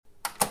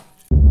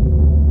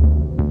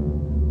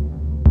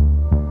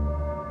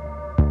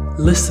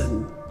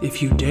Listen, if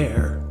you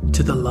dare,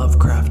 to the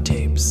Lovecraft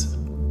Tapes.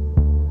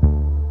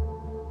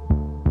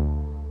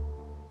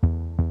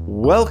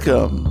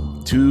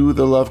 Welcome to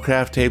the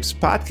Lovecraft Tapes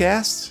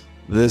podcast.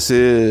 This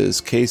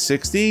is Case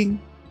 16,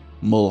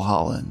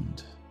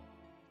 Mulholland.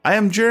 I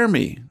am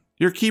Jeremy,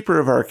 your keeper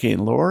of arcane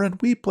lore,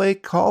 and we play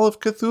Call of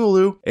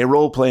Cthulhu, a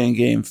role-playing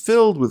game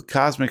filled with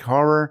cosmic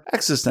horror,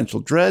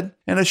 existential dread,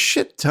 and a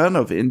shit ton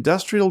of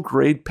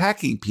industrial-grade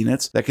packing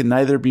peanuts that can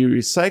neither be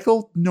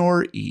recycled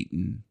nor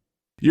eaten.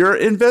 Your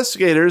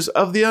investigators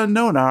of the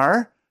unknown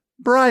are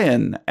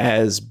Brian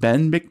as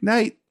Ben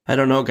McKnight. I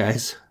don't know,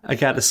 guys. I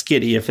got a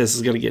skitty if this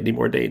is going to get any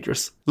more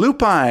dangerous.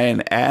 Lupine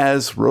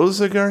as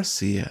Rosa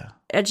Garcia.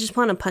 I just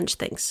want to punch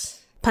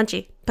things.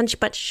 Punchy. Punchy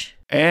punch.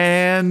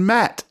 And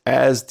Matt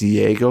as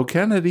Diego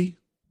Kennedy.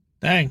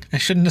 Dang, I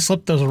shouldn't have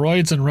slipped those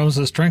roids in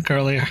Rosa's drink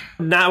earlier.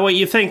 Not what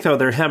you think, though.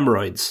 They're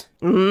hemorrhoids.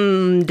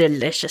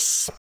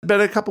 Delicious.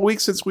 Been a couple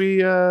weeks since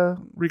we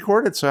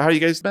recorded, so how you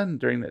guys been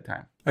during that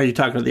time? Are you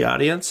talking to the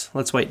audience?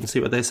 Let's wait and see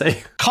what they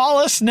say. Call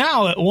us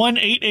now at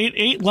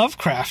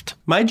 1-888-LOVECRAFT.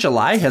 My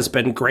July has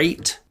been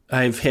great.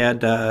 I've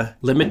had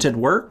limited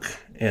work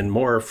and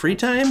more free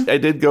time. I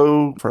did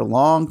go for a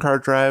long car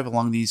drive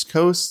along the East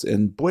Coast,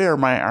 and boy, are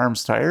my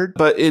arms tired.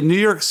 But in New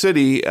York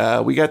City,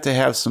 we got to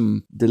have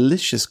some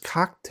delicious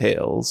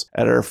cocktails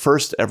at our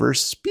first ever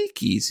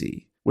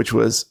speakeasy, which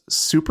was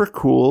super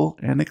cool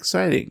and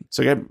exciting.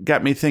 So it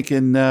got me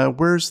thinking,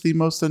 where's the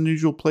most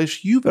unusual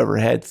place you've ever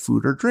had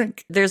food or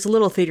drink? There's a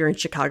little theater in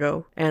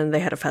Chicago, and they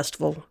had a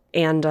festival,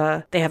 and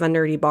they have a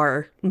nerdy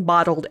bar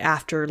modeled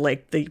after,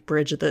 like, the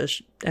bridge of the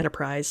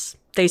Enterprise.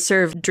 They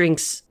serve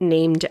drinks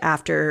named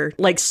after,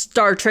 like,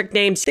 Star Trek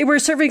names. They were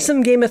serving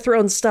some Game of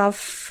Thrones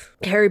stuff,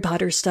 Harry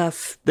Potter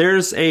stuff.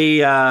 There's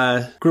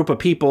a group of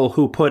people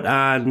who put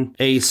on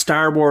a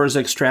Star Wars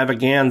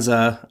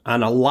extravaganza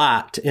on a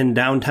lot in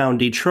downtown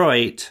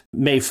Detroit,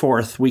 May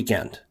 4th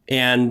weekend.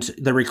 And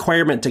the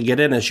requirement to get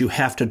in is you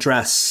have to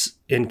dress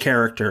in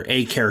character,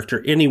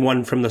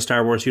 anyone from the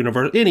Star Wars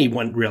universe,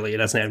 anyone really. It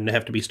doesn't even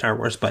have to be Star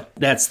Wars, but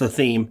that's the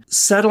theme.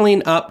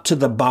 Settling up to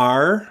the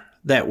bar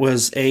that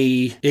was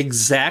a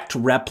exact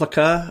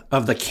replica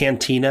of the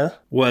cantina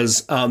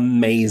was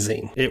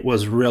amazing. It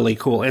was really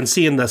cool. And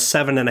seeing the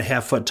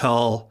 7.5 foot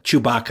tall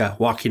Chewbacca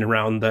walking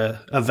around the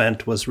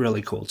event was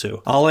really cool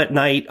too. All at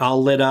night,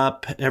 all lit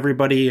up,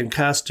 everybody in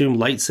costume,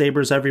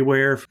 lightsabers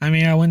everywhere. I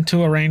mean, I went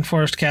to a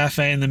Rainforest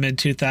Cafe in the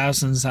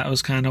mid-2000s. That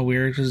was kind of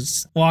weird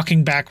because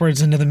walking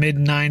backwards into the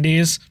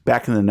mid-90s.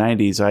 Back in the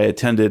 90s, I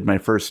attended my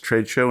first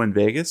trade show in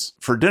Vegas.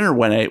 For dinner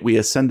one night, we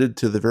ascended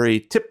to the very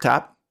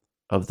tip-top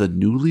of the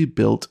newly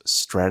built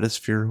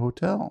Stratosphere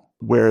Hotel,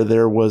 where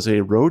there was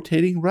a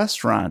rotating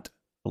restaurant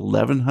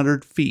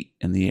 1,100 feet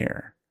in the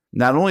air.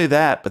 Not only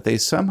that, but they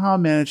somehow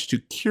managed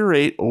to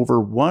curate over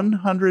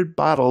 100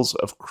 bottles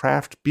of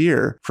craft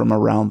beer from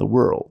around the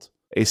world.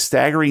 A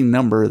staggering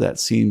number that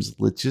seems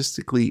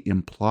logistically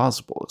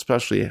implausible,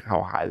 especially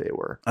how high they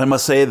were. I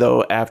must say,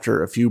 though,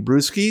 after a few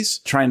brewskis,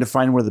 trying to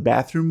find where the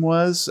bathroom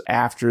was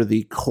after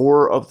the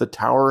core of the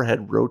tower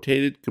had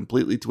rotated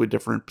completely to a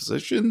different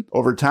position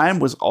over time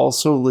was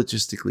also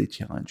logistically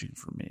challenging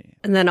for me.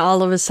 And then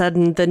all of a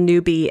sudden, the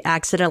newbie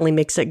accidentally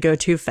makes it go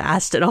too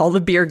fast, and all the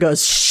beer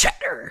goes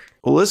shatter.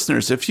 Well,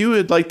 listeners, if you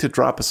would like to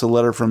drop us a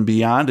letter from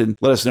beyond and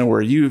let us know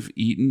where you've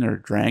eaten or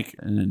drank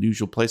in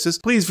unusual places,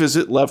 please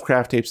visit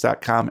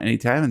lovecrafttapes.com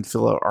anytime and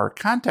fill out our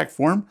contact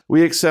form.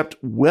 We accept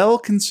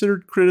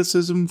well-considered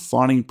criticism,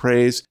 fawning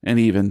praise, and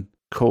even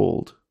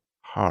cold,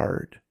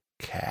 hard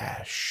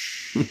cash.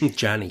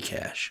 Johnny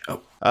Cash. Oh.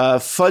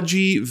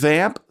 Fudgy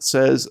Vamp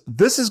says,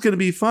 this is going to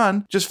be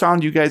fun. Just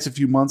found you guys a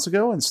few months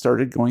ago and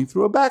started going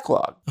through a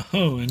backlog.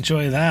 Oh,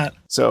 enjoy that.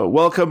 So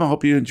welcome. I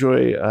hope you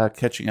enjoy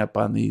catching up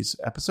on these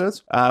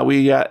episodes.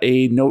 We got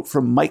a note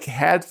from Mike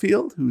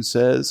Hadfield, who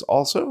says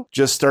also,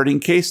 just starting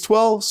case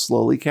 12,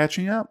 slowly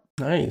catching up.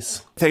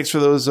 Nice. Thanks for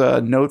those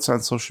notes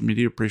on social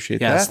media. Appreciate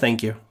that. Yes,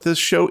 thank you. This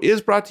show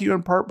is brought to you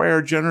in part by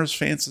our generous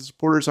fans and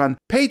supporters on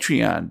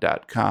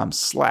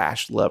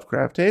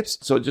patreon.com/Lovecraft Tapes.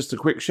 So just a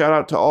quick shout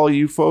out to all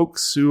you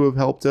folks who have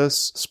helped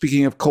us.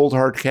 Speaking of cold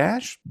hard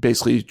cash,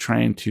 basically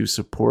trying to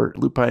support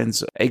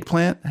Lupine's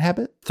eggplant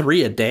habit.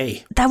 3 a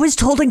day. That was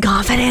told in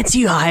confidence,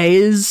 you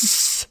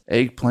guys.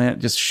 Eggplant,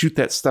 just shoot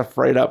that stuff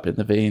right up in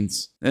the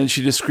veins. And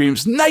she just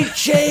screams,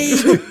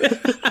 Nightshade!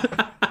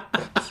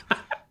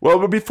 Well,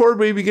 but before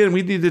we begin,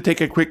 we need to take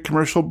a quick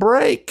commercial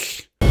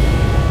break.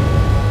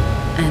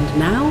 And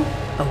now,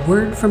 a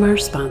word from our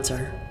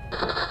sponsor.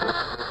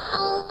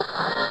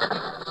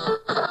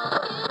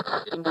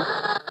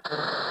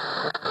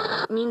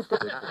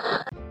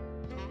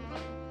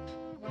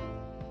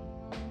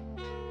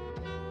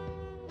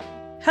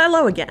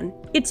 Hello again.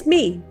 It's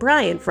me,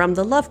 Brian, from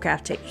the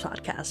Lovecraft Tapes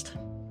podcast.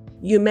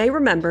 You may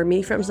remember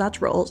me from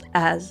such roles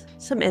as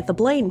Samantha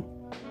Blaine,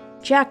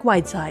 Jack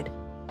Whiteside,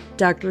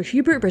 Dr.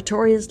 Hubert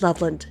Pretorius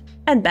Loveland,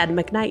 and Ben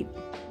McKnight.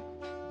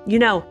 You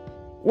know,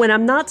 when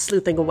I'm not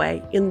sleuthing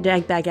away in the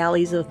dank-bag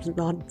alleys of the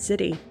modern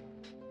city,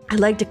 I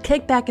like to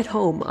kick back at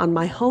home on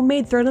my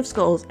homemade throne of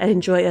skulls and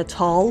enjoy a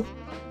tall,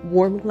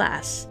 warm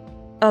glass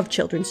of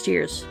children's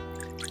tears.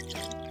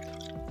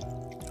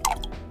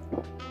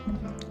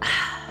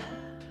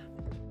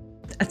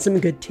 That's some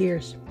good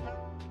tears.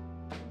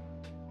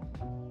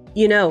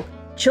 You know,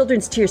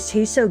 children's tears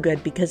taste so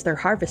good because they're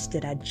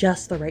harvested at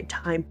just the right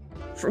time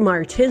from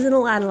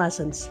artisanal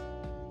adolescents.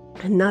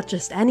 And not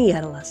just any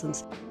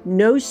adolescents.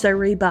 No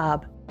siree,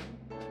 Bob.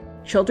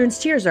 Children's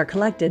tears are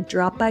collected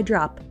drop by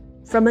drop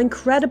from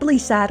incredibly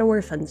sad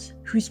orphans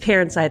whose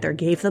parents either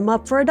gave them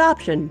up for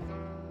adoption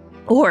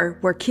or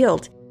were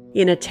killed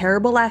in a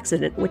terrible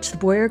accident which the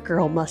boy or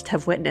girl must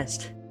have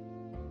witnessed.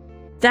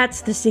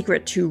 That's the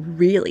secret to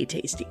really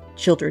tasty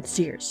children's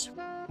tears.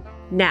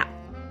 Now,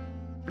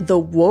 the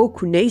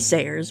woke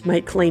naysayers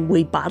might claim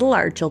we bottle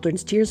our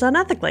children's tears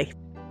unethically.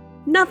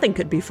 Nothing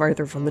could be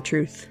farther from the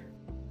truth.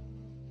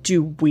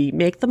 Do we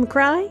make them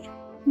cry?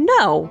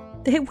 No,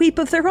 they weep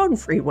of their own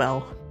free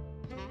will.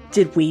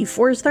 Did we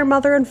force their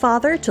mother and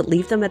father to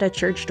leave them at a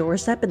church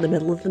doorstep in the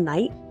middle of the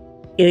night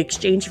in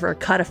exchange for a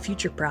cut of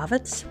future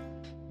profits?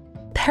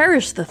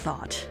 Perish the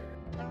thought.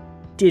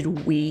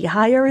 Did we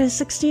hire a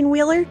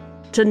 16-wheeler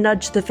to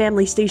nudge the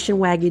family station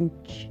wagon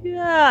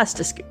just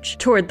a scooch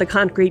toward the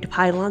concrete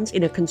pylons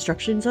in a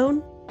construction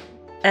zone?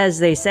 As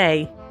they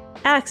say,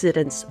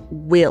 accidents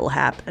will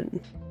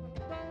happen.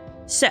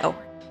 So,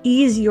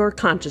 ease your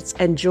conscience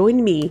and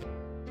join me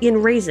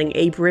in raising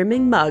a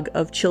brimming mug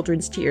of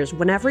children's tears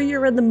whenever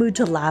you're in the mood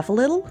to laugh a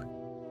little,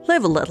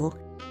 live a little,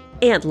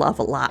 and love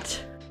a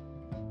lot.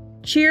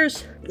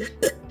 Cheers.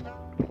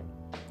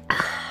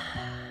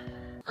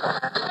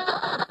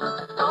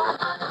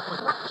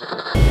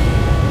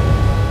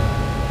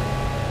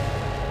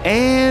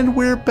 And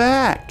we're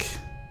back.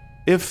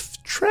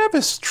 If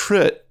Travis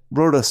Tritt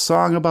wrote a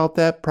song about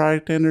that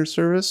product and their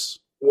service,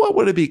 what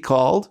would it be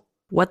called?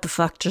 What the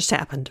Fuck Just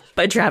Happened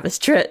by Travis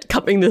Tritt,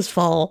 coming this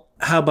fall.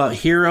 How about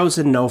Heroes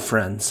and No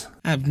Friends?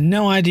 I have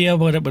no idea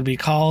what it would be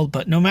called,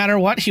 but no matter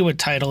what he would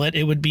title it,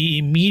 it would be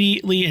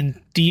immediately and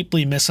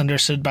deeply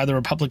misunderstood by the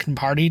Republican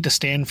Party to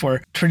stand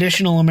for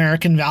traditional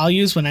American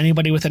values when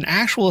anybody with an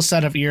actual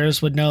set of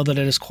ears would know that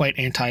it is quite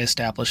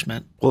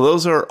anti-establishment. Well,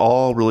 those are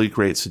all really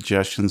great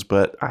suggestions,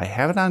 but I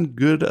have it on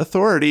good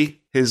authority.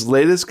 His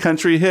latest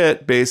country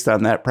hit, based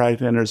on that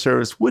product and their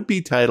service, would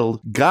be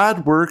titled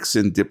God Works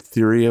in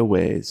Diphtheria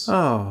Ways.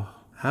 Oh,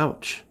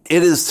 ouch.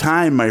 It is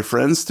time, my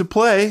friends, to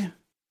play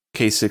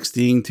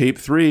K16 Tape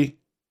 3.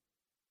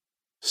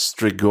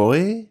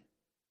 Strigoi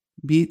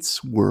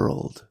meets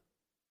World.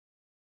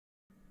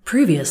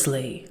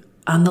 Previously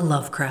on the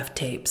Lovecraft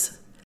tapes.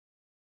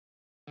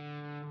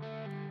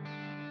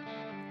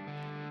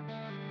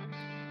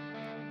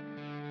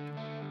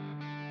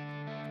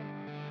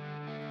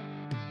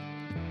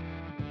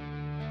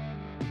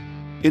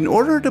 In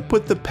order to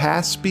put the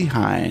past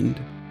behind,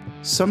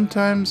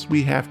 sometimes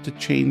we have to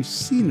change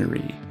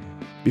scenery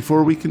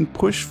before we can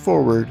push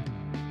forward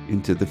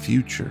into the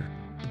future.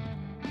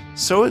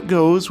 So it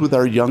goes with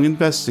our young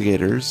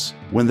investigators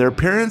when their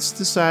parents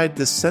decide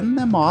to send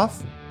them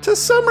off to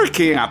summer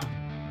camp.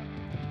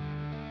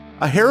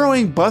 A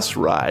harrowing bus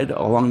ride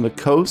along the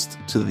coast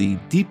to the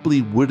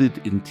deeply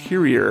wooded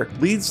interior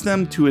leads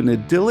them to an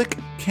idyllic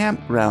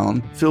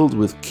campground filled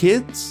with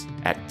kids,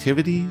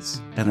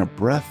 activities, and a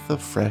breath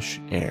of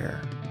fresh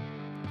air.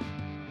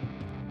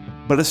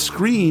 But a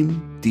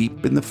scream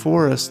deep in the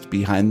forest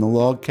behind the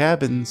log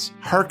cabins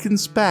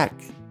harkens back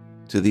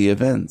to the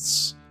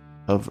events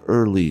of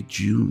early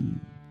June.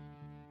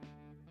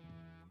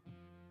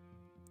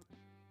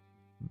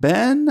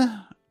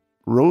 Ben,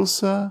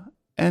 Rosa,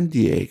 and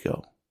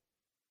Diego.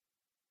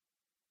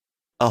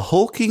 A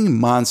hulking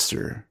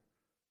monster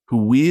who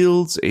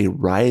wields a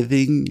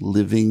writhing,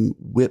 living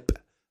whip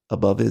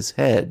above his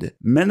head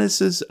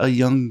menaces a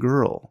young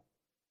girl.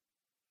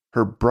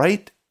 Her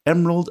bright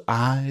emerald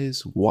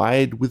eyes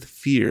wide with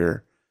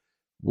fear,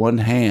 one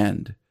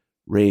hand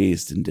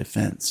raised in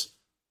defense.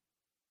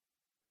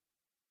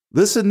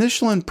 This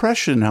initial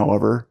impression,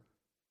 however,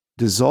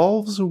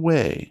 dissolves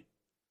away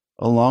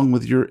along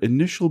with your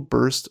initial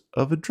burst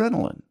of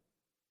adrenaline.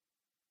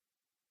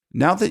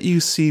 Now that you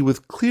see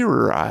with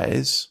clearer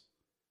eyes,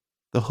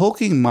 the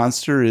hulking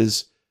monster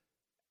is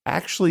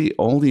actually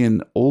only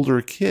an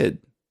older kid.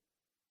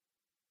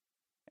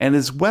 And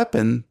his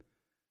weapon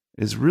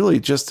is really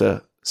just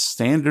a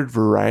standard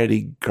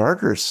variety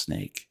garter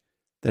snake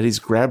that he's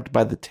grabbed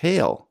by the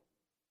tail.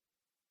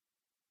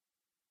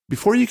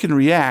 Before you can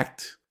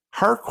react,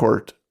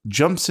 Harcourt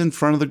jumps in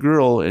front of the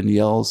girl and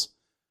yells,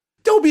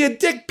 "Don't be a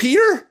dick,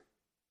 Peter!"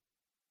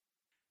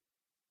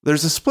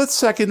 There's a split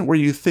second where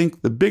you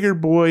think the bigger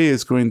boy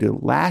is going to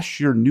lash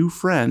your new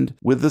friend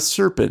with the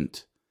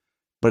serpent,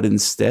 but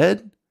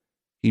instead,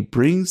 he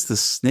brings the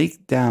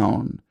snake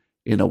down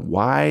in a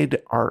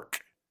wide arc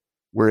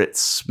where it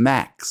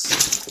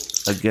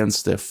smacks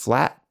against a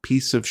flat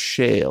piece of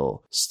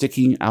shale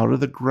sticking out of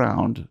the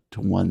ground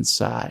to one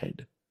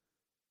side.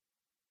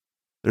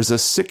 There's a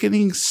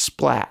sickening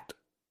splat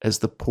as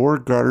the poor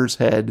garter's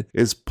head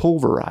is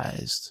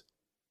pulverized.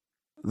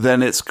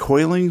 Then its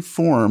coiling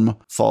form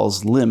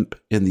falls limp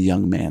in the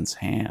young man's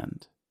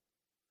hand.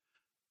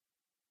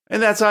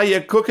 And that's how you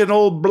cook an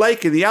old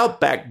Blake in the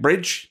Outback,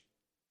 Bridge.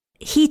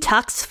 He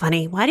talks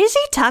funny. Why does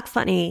he talk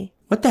funny?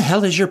 What the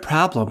hell is your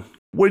problem?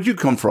 Where'd you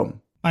come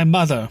from? My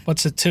mother,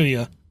 what's it to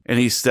you? And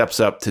he steps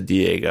up to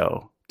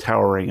Diego,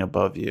 towering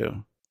above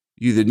you.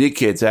 You the new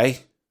kids, eh?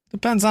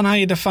 Depends on how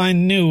you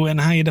define new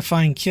and how you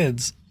define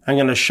kids. I'm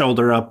going to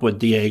shoulder up with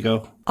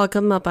Diego. I'll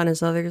come up on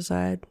his other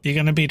side. You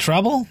gonna be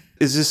trouble?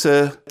 Is this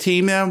a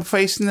team that I'm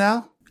facing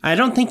now? I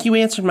don't think you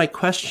answered my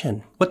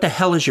question. What the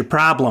hell is your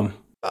problem?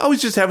 I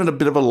was just having a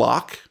bit of a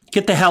lock.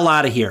 Get the hell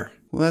out of here.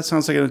 Well, that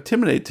sounds like an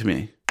intimidate to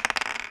me.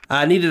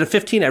 I needed a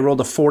 15. I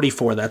rolled a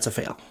 44. That's a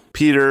fail.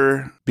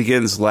 Peter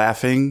begins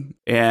laughing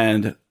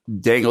and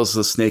dangles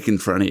the snake in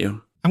front of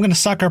you. I'm gonna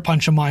sucker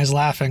punch him while he's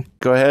laughing.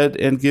 Go ahead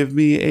and give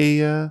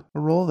me a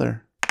roll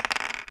there.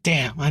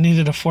 Damn, I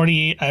needed a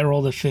 48. I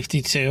rolled a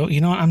 52.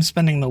 You know what? I'm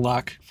spending the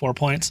luck. 4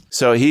 points.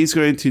 So he's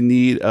going to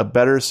need a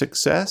better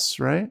success,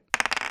 right?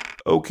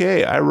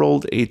 Okay, I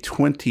rolled a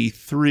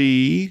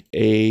 23,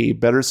 a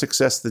better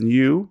success than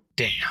you.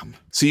 Damn.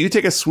 So you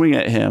take a swing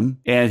at him,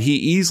 and he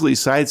easily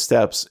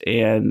sidesteps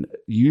and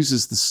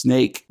uses the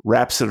snake,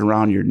 wraps it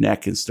around your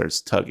neck and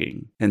starts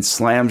tugging, and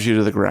slams you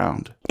to the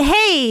ground.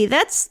 Hey,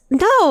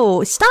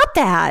 no, stop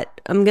that.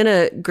 I'm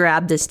gonna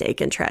grab the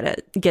snake and try to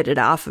get it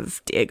off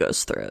of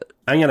Diego's throat.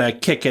 I'm going to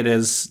kick at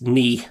his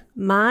knee.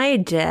 My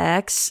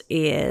dex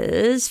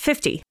is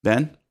 50.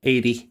 Ben?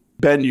 80.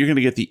 Ben, you're going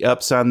to get the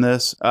ups on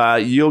this.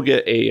 You'll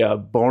get a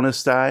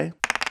bonus die.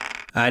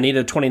 I need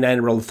a 29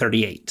 and roll a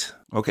 38.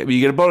 Okay, but you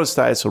get a bonus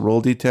die, so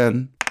roll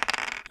D10.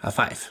 A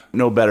 5.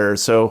 No better.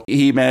 So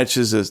he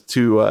manages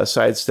to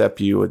sidestep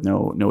you with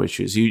no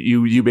issues.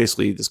 You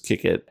basically just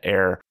kick it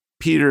air.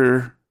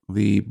 Peter,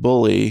 the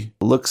bully,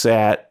 looks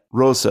at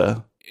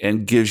Rosa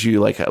and gives you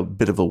like a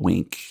bit of a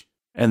wink.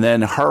 And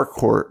then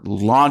Harcourt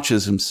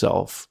launches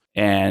himself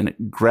and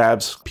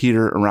grabs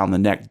Peter around the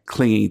neck,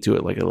 clinging to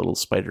it like a little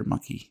spider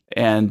monkey.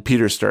 And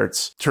Peter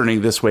starts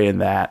turning this way and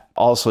that,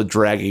 also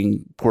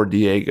dragging poor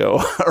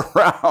Diego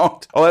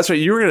around. Oh, that's right.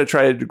 You were going to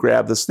try to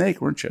grab the snake,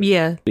 weren't you?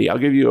 Yeah. I'll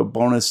give you a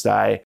bonus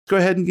die. Go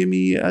ahead and give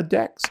me a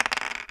dex.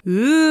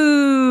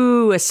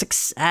 Ooh, a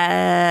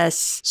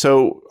success.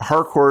 So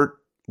Harcourt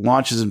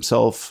launches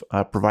himself,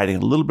 providing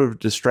a little bit of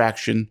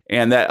distraction,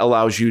 and that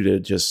allows you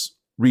to just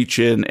reach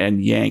in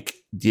and yank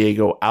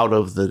Diego out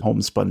of the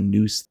homespun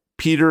noose.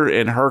 Peter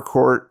and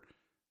Harcourt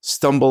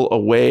stumble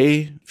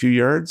away a few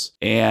yards,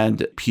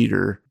 and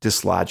Peter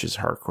dislodges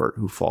Harcourt,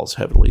 who falls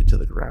heavily to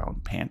the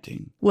ground,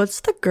 panting.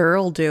 What's the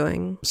girl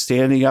doing?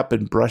 Standing up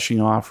and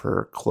brushing off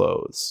her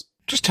clothes.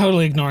 Just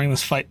totally ignoring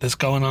this fight that's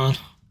going on.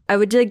 I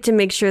would like to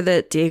make sure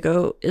that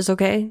Diego is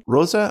okay.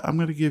 Rosa, I'm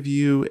going to give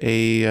you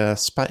a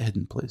spot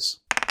hidden, please.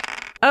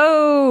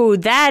 Oh,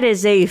 that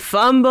is a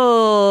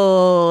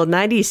fumble.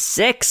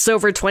 96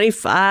 over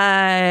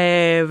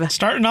 25.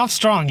 Starting off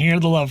strong here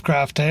at the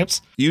Lovecraft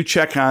tapes. You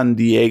check on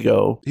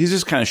Diego. He's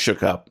just kind of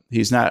shook up.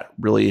 He's not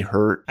really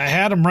hurt. I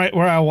had him right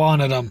where I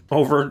wanted him.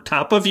 Over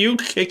top of you,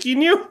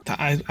 kicking you?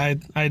 I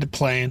had a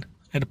plan.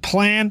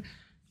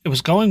 It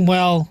was going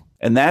well.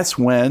 And that's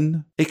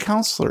when a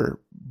counselor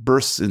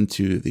bursts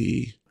into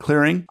the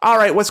clearing. All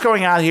right, what's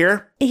going on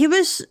here? He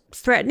was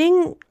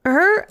threatening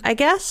her, I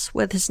guess,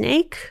 with a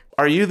snake.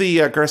 Are you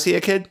the Garcia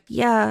kid?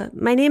 Yeah,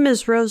 my name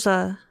is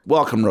Rosa.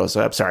 Welcome,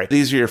 Rosa. I'm sorry.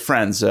 These are your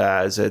friends.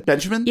 Is it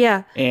Benjamin?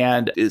 Yeah.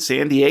 And is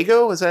San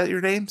Diego? Is that your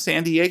name?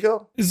 San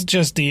Diego? It's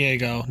just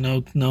Diego.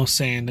 No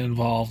sand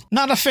involved.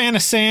 Not a fan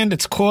of sand.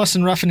 It's coarse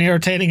and rough and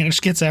irritating, and it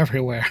just gets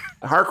everywhere.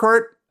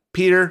 Harcourt,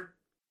 Peter,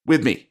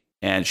 with me.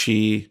 And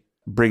she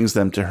brings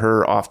them to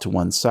her off to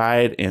one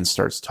side and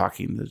starts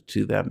talking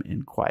to them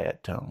in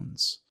quiet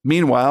tones.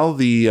 Meanwhile,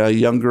 the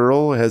young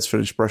girl has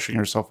finished brushing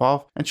herself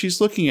off, and she's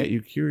looking at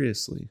you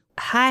curiously.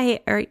 Hi,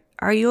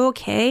 are you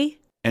okay?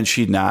 And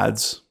she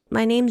nods.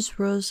 My name's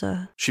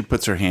Rosa. She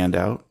puts her hand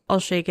out. I'll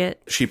shake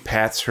it. She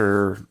pats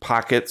her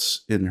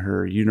pockets in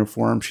her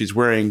uniform. She's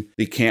wearing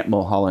the Camp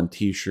Mulholland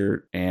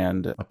t-shirt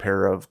and a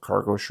pair of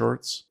cargo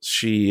shorts.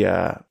 She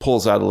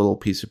pulls out a little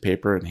piece of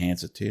paper and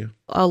hands it to you.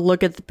 I'll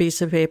look at the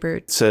piece of paper.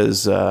 It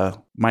says,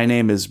 my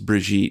name is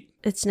Brigitte.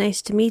 It's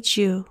nice to meet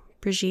you,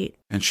 Brigitte.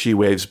 And she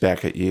waves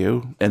back at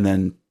you and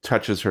then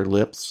touches her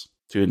lips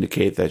to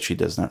indicate that she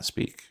does not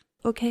speak.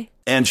 Okay.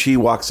 And she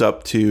walks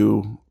up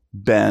to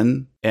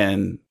Ben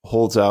and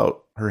holds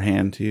out her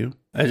hand to you.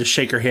 I just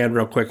shake her hand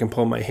real quick and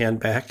pull my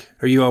hand back.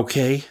 Are you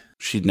okay?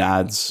 She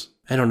nods.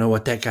 I don't know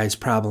what that guy's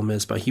problem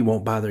is, but he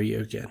won't bother you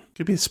again.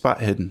 Could be a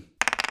spot hidden.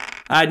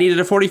 I needed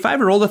a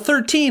 45 and rolled a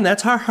 13.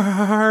 That's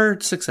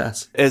hard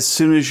success. As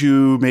soon as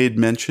you made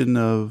mention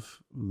of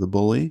the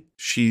bully,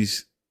 she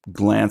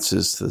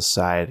glances to the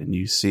side and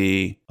you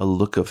see a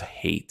look of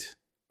hate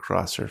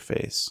cross her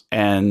face.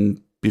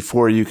 And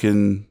before you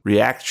can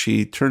react,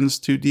 she turns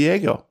to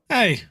Diego.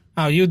 Hey,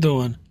 how you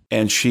doing?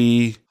 And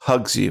she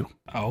hugs you.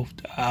 Oh,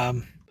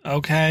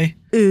 okay.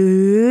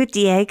 Ooh,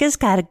 Diego's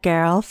got a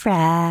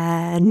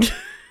girlfriend.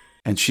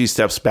 And she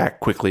steps back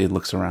quickly and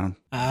looks around.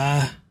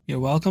 You're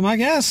welcome, I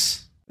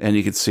guess. And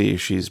you can see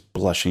she's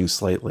blushing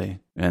slightly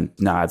and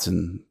nods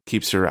and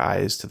keeps her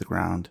eyes to the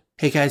ground.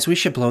 Hey, guys, we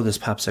should blow this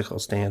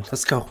popsicle stand.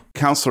 Let's go.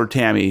 Counselor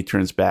Tammy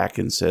turns back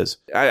and says,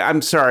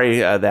 I'm sorry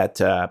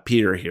that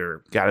Peter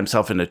here got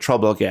himself into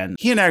trouble again.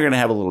 He and I are going to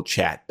have a little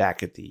chat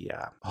back at the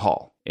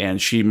hall.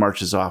 And she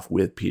marches off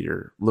with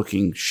Peter,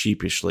 looking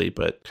sheepishly,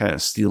 but kind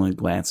of stealing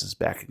glances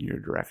back in your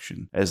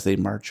direction as they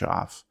march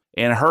off.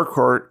 And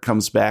Harcourt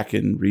comes back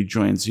and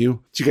rejoins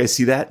you. Did you guys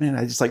see that, man?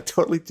 I just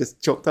totally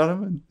just choked on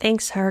him.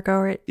 Thanks,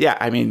 Harcourt. Yeah,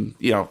 I mean,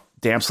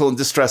 damsel in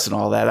distress and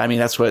all that. I mean,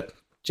 that's what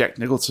Jack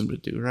Nicholson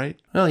would do, right?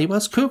 Well, he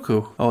was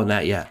cuckoo. Oh,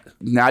 not yet.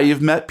 Now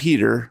you've met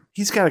Peter.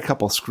 He's got a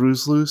couple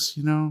screws loose,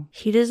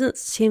 He doesn't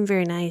seem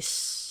very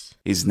nice.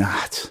 He's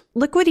not.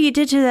 Look what he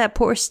did to that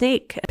poor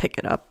snake. Pick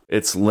it up.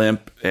 It's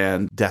limp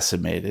and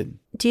decimated.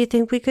 Do you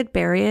think we could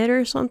bury it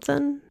or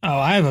something? Oh,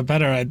 I have a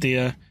better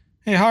idea.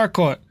 Hey,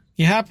 Harcourt,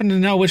 you happen to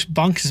know which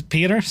bunk is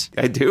Peter's?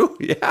 I do?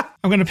 Yeah.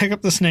 I'm going to pick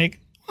up the snake.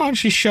 Why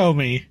don't you show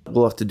me?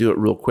 We'll have to do it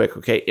real quick,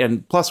 okay?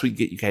 And plus, we can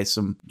get you guys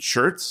some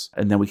shirts,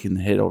 and then we can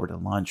head over to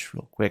lunch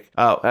real quick.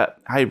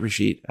 Hi,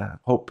 Brigitte.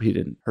 Hope he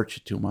didn't hurt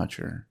you too much,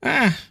 or...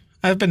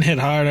 I've been hit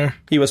harder.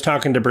 He was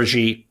talking to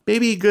Brigitte.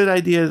 Maybe a good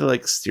idea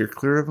to, steer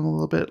clear of him a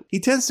little bit. He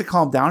tends to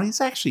calm down.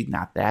 He's actually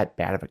not that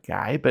bad of a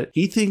guy, but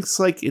he thinks,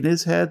 in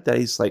his head that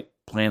he's,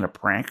 playing a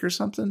prank or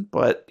something,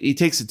 but he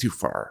takes it too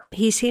far.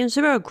 He seems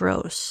about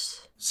gross.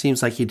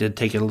 Seems like he did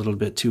take it a little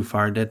bit too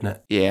far, didn't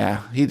it?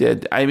 Yeah, he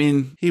did. I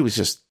mean, he was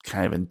just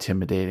kind of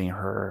intimidating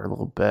her a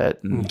little bit.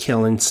 And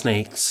killing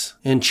snakes.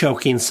 And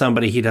choking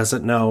somebody he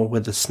doesn't know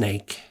with a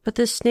snake. But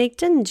the snake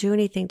didn't do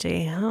anything to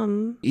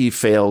him. He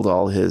failed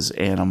all his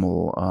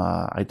animal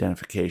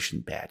identification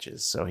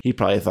badges, so he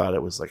probably thought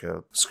it was like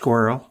a...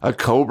 Squirrel. A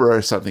cobra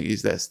or something.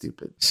 He's that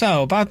stupid.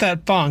 So, about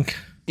that bunk.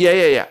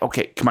 Yeah.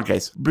 Okay, come on,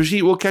 guys.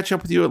 Brigitte, we'll catch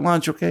up with you at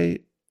lunch, okay?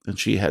 And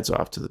she heads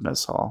off to the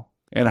mess hall.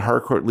 And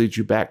Harcourt leads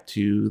you back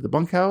to the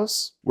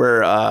bunkhouse,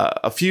 where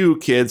a few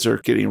kids are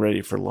getting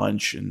ready for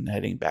lunch and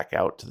heading back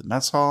out to the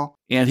mess hall.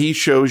 And he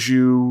shows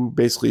you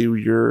basically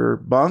your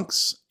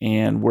bunks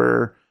and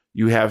where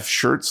you have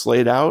shirts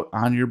laid out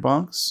on your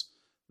bunks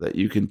that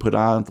you can put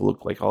on to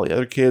look like all the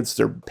other kids.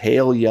 They're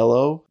pale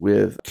yellow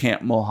with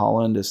Camp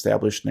Mulholland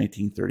established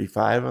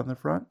 1935 on the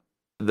front.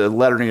 The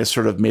lettering is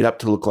sort of made up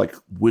to look like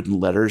wooden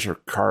letters or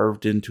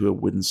carved into a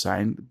wooden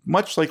sign,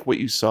 much like what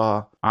you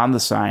saw on the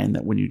sign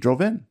that when you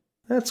drove in.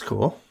 That's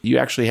cool. You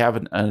actually have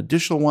an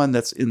additional one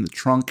that's in the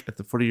trunk at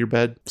the foot of your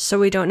bed. So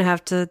we don't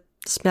have to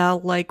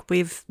smell like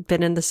we've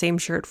been in the same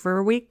shirt for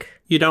a week?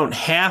 You don't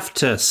have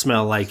to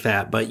smell like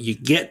that, but you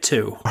get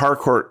to.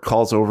 Harcourt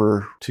calls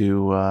over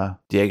to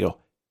Diego.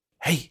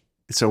 Hey,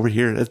 it's over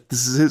here.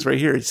 This is his right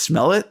here. You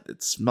smell it?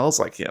 It smells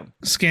like him.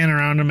 Scan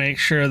around to make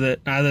sure that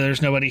either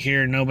there's nobody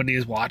here or nobody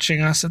is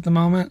watching us at the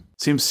moment.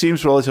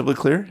 Seems relatively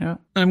clear, yeah.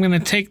 I'm going to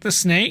take the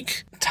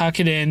snake,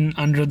 tuck it in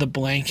under the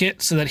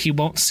blanket so that he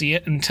won't see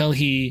it until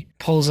he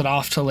pulls it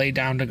off to lay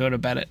down to go to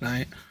bed at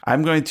night.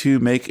 I'm going to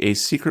make a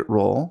secret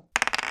roll.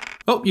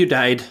 Oh, you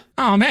died.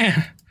 Oh,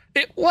 man.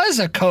 It was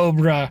a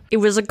cobra. It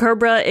was a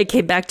cobra. It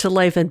came back to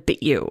life and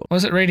bit you.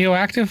 Was it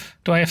radioactive?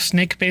 Do I have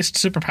snake-based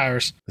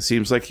superpowers? It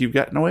seems like you've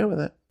gotten away with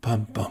it.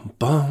 Bum, bum,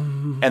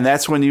 bum. And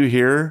that's when you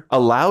hear a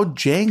loud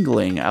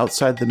jangling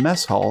outside the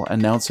mess hall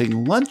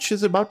announcing lunch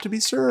is about to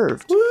be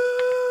served. Woo!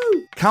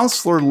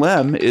 Counselor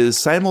Lem is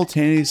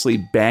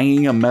simultaneously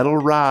banging a metal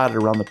rod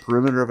around the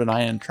perimeter of an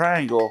iron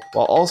triangle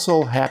while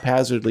also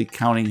haphazardly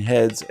counting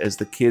heads as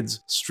the kids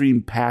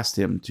stream past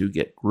him to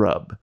get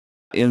grub.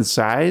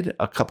 Inside,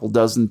 a couple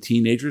dozen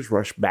teenagers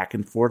rush back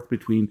and forth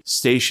between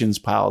stations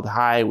piled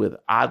high with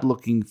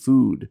odd-looking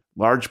food,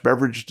 large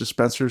beverage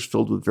dispensers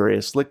filled with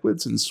various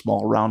liquids, and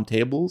small round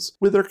tables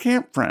with their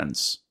camp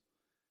friends.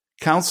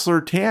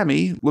 Counselor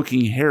Tammy,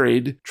 looking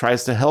harried,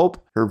 tries to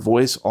help, her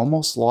voice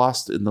almost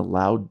lost in the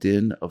loud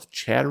din of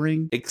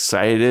chattering,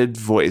 excited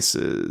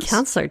voices.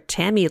 Counselor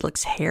Tammy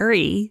looks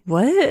hairy.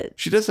 What?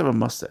 She does have a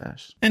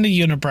mustache. And a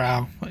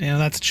unibrow.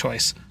 That's a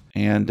choice.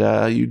 And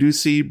you do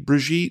see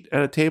Brigitte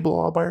at a table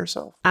all by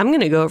herself. I'm going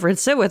to go over and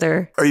sit with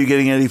her. Are you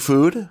getting any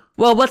food?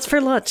 Well, what's for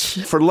lunch?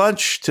 For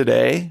lunch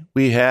today,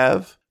 we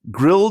have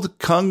grilled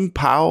kung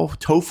pao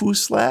tofu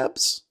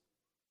slabs,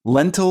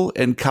 lentil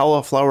and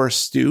cauliflower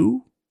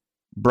stew,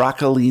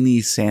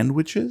 broccolini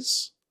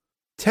sandwiches,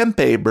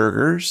 tempeh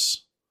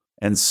burgers,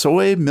 and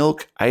soy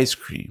milk ice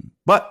cream.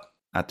 But,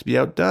 not to be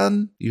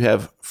outdone, you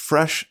have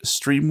fresh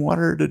stream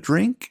water to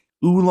drink,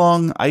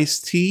 oolong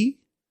iced tea,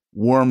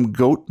 warm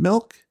goat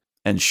milk,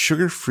 and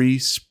sugar-free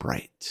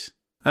Sprite.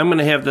 I'm going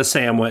to have the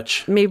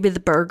sandwich. Maybe the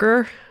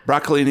burger?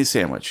 Broccolini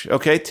sandwich.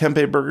 Okay,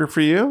 tempeh burger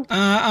for you.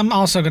 I'm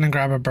also going to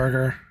grab a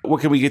burger.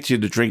 What can we get you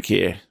to drink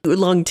here?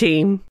 Oolong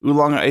tea.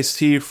 Oolong iced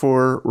tea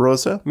for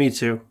Rosa? Me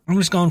too. I'm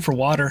just going for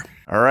water.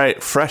 All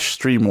right, fresh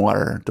stream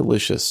water.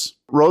 Delicious.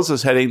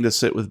 Rosa's heading to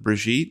sit with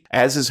Brigitte,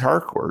 as is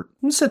Harcourt.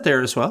 You can sit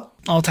there as well.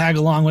 I'll tag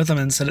along with him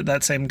and sit at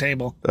that same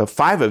table.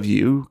 5 of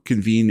you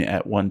convene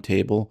at one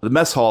table. The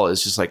mess hall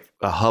is just like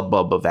a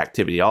hubbub of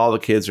activity. All the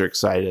kids are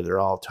excited. They're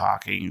all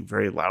talking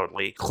very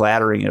loudly,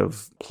 clattering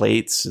of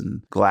plates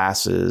and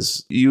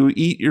glasses. You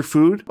eat your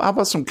food. How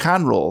about some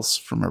con rolls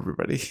from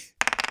everybody?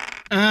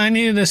 I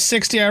needed a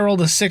 60. I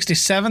rolled a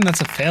 67.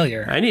 That's a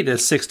failure. I needed a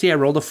 60. I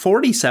rolled a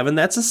 47.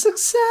 That's a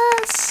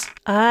success.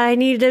 I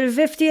needed a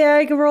 50.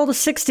 I rolled a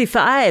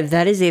 65.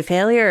 That is a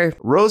failure.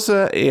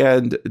 Rosa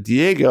and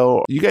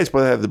Diego, you guys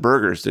both have the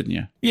burgers, didn't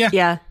you?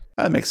 Yeah.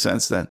 That makes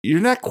sense then.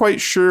 You're not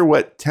quite sure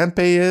what tempeh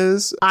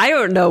is? I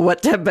don't know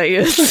what tempeh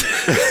is.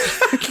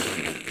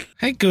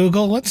 Hey,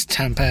 Google, what's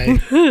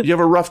tempeh? You have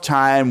a rough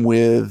time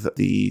with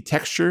the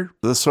texture.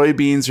 The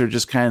soybeans are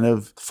just kind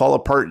of fall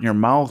apart in your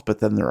mouth, but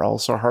then they're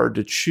also hard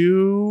to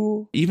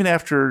chew. Even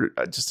after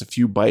just a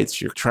few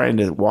bites, you're trying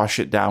to wash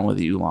it down with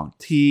the oolong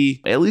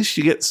tea. At least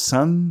you get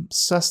some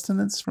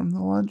sustenance from the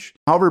lunch.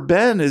 However,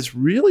 Ben is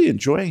really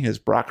enjoying his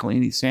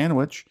broccolini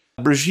sandwich.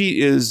 Brigitte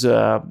is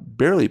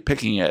barely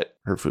picking at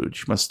her food.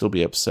 She must still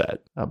be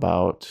upset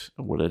about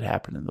what had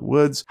happened in the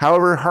woods.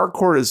 However,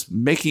 Harcourt is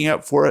making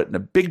up for it in a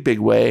big, big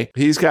way.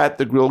 He's got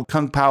the grilled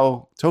Kung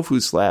Pao tofu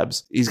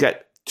slabs. He's got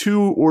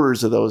 2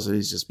 orders of those, and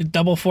he's just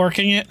double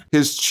forking it.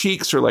 His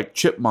cheeks are like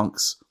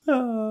chipmunks.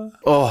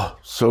 Oh,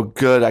 so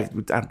good. I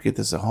don't get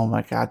this at home.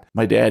 My God.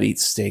 My dad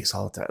eats steaks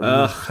all the time.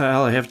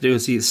 All I have to do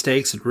is eat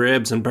steaks and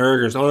ribs and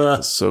burgers.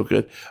 That's so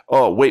good.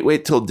 Oh,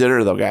 wait till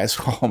dinner, though, guys.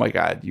 Oh, my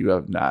God. You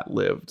have not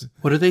lived.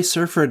 What do they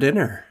serve for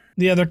dinner?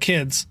 The other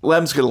kids.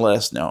 Lem's going to let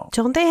us know.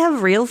 Don't they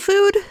have real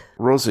food?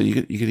 Rosa, you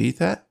could eat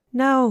that?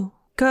 No.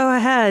 Go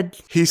ahead.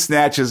 He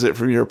snatches it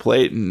from your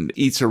plate and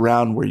eats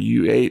around where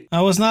you ate.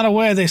 I was not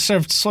aware they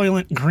served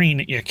Soylent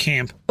Green at your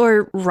camp.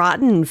 Or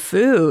rotten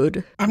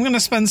food. I'm going to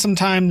spend some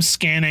time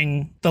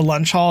scanning the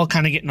lunch hall,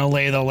 kind of getting a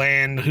lay of the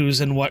land, who's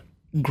in what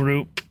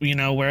group,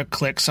 where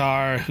cliques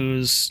are,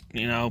 who's,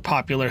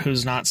 popular,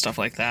 who's not, stuff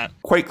like that.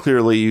 Quite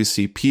clearly, you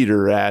see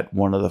Peter at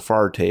one of the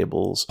far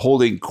tables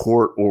holding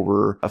court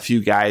over a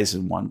few guys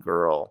and one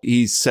girl.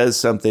 He says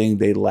something,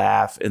 they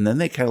laugh, and then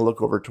they kind of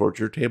look over towards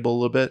your table a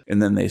little bit, and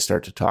then they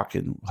start to talk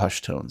in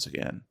hushed tones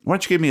again. Why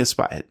don't you give me a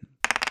spot hit?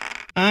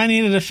 I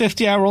needed a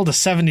 50. I rolled a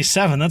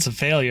 77. That's a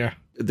failure.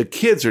 The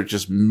kids are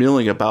just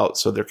milling about,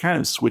 so they're kind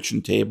of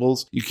switching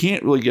tables. You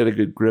can't really get a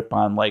good grip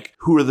on,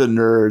 who are the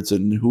nerds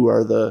and who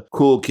are the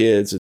cool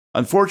kids.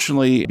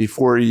 Unfortunately,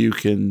 before you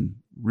can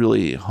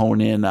really hone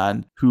in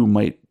on who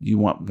might you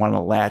want to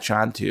latch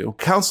onto,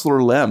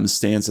 Counselor Lem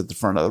stands at the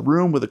front of the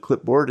room with a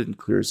clipboard and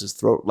clears his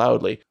throat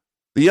loudly.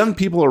 The young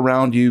people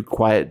around you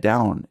quiet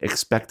down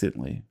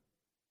expectantly.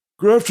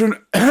 Good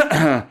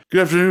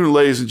afternoon,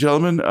 ladies and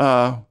gentlemen,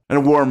 and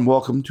a warm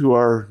welcome to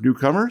our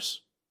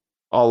newcomers.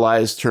 All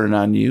eyes turn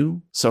on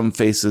you, some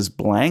faces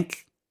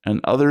blank, and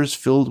others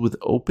filled with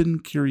open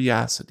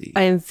curiosity.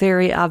 I am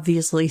very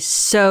obviously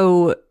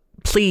so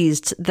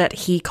pleased that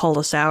he called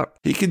us out.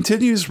 He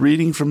continues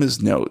reading from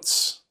his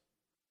notes.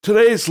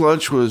 Today's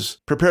lunch was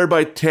prepared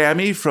by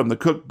Tammy from the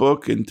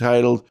cookbook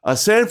entitled A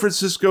San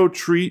Francisco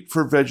Treat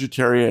for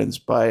Vegetarians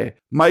by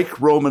Mike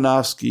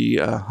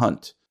Romanowski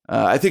Hunt.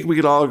 I think we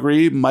can all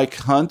agree Mike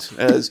Hunt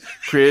has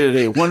created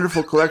a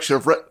wonderful collection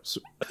of...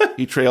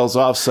 He trails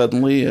off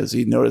suddenly as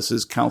he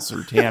notices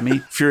Counselor Tammy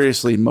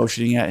furiously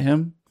motioning at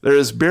him. There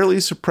is barely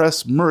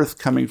suppressed mirth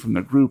coming from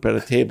the group at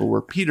a table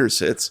where Peter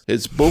sits,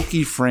 his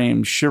bulky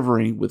frame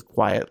shivering with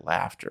quiet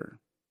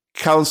laughter.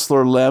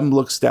 Counselor Lem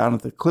looks down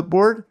at the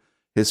clipboard,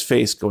 his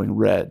face going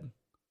red.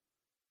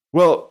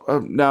 Well,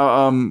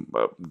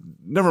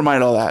 never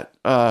mind all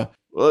that.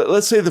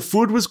 Let's say the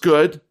food was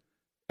good,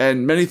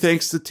 and many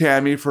thanks to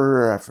Tammy for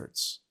her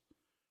efforts.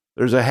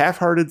 There's a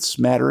half-hearted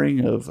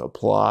smattering of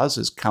applause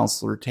as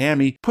Counselor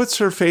Tammy puts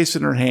her face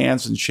in her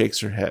hands and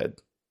shakes her head.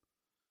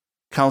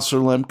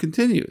 Counselor Lem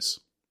continues.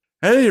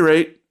 At any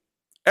rate,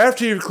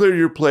 after you've cleared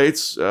your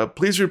plates,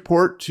 please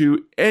report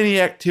to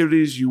any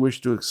activities you wish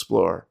to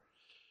explore.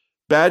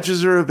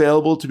 Badges are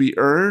available to be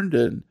earned,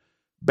 and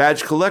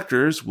badge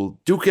collectors will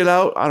duke it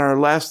out on our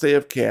last day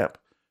of camp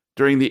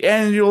during the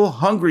annual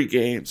Hungry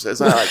Games, as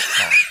I like to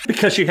call it.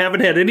 Because you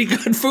haven't had any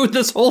good food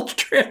this whole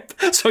trip,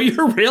 so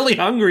you're really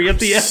hungry at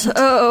the end.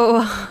 So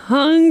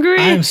hungry.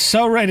 I'm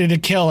so ready to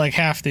kill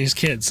half these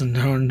kids and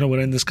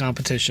win this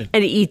competition.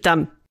 And eat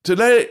them.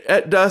 Tonight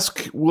at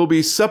dusk, we'll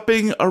be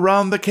supping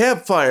around the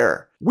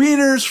campfire.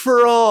 Wieners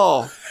for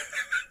all.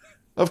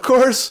 Of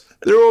course,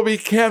 there will be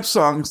camp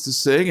songs to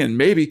sing, and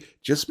maybe,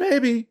 just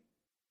maybe,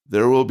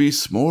 there will be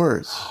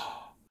s'mores.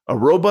 A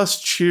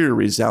robust cheer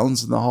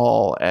resounds in the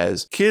hall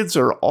as kids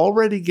are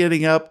already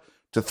getting up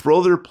to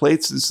throw their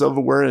plates and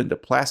silverware into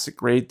plastic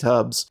gray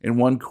tubs in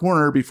one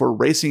corner before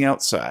racing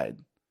outside.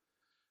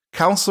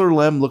 Counselor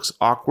Lem looks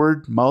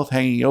awkward, mouth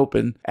hanging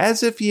open,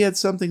 as if he had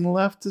something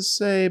left to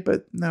say,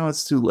 but now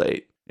it's too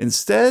late.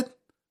 Instead,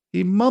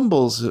 he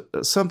mumbles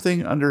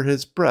something under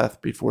his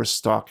breath before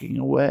stalking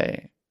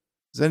away.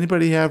 Does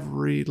anybody have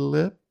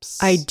lips?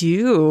 I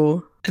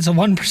do. It's a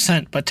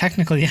 1%, but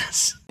technically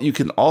yes. You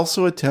can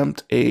also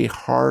attempt a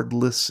hard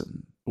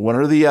listen. One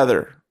or the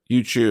other.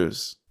 You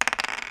choose.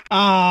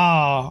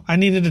 Oh, I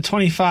needed a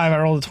 25. I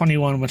rolled a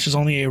 21, which is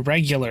only a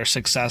regular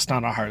success,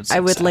 not a hard success.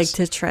 I would like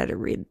to try to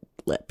read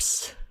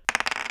lips.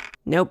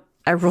 Nope.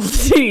 I rolled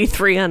a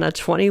 3 on a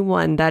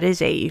 21. That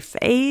is a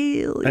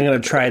failure. I'm going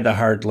to try the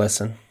hard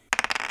listen.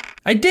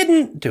 I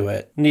didn't do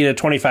it. Need a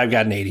 25,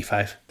 got an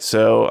 85.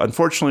 So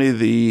unfortunately,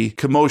 the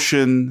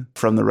commotion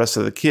from the rest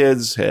of the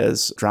kids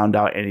has drowned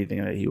out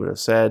anything that he would have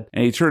said.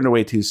 And he turned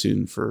away too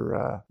soon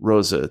for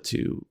Rosa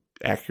to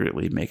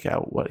accurately make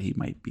out what he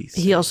might be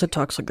saying. He also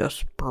talks like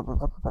this.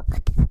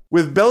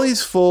 With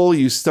bellies full,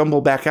 you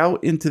stumble back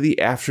out into the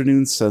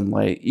afternoon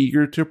sunlight,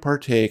 eager to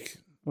partake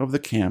of the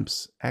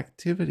camp's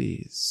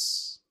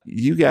activities.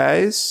 You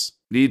guys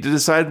need to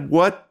decide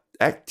what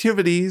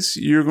activities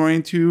you're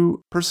going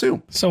to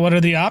pursue. So what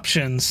are the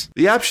options?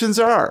 The options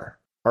are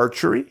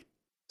archery,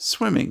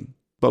 swimming,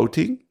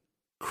 boating,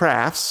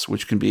 crafts,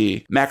 which can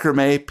be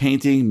macrame,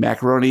 painting,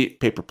 macaroni,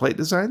 paper plate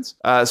designs,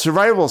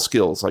 survival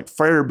skills like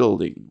fire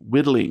building,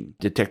 whittling,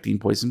 detecting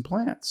poison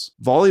plants,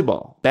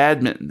 volleyball,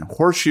 badminton,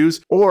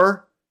 horseshoes,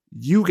 or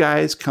you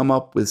guys come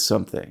up with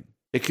something.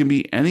 It can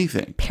be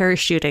anything.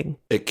 Parachuting.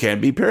 It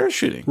can be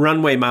parachuting.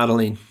 Runway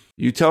modeling.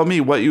 You tell me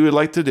what you would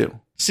like to do.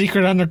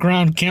 Secret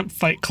underground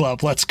campfight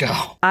club. Let's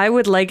go. I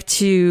would like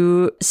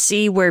to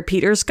see where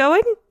Peter's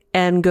going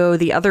and go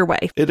the other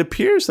way. It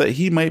appears that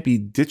he might be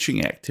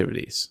ditching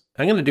activities.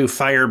 I'm going to do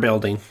fire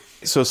building.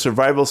 So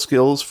survival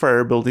skills,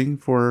 fire building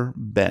for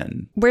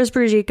Ben. Where's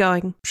Brigitte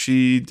going?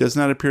 She does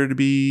not appear to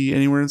be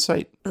anywhere in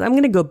sight. I'm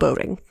going to go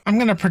boating. I'm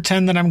going to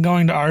pretend that I'm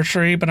going to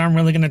archery, but I'm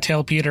really going to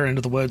tail Peter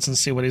into the woods and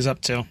see what he's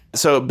up to.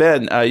 So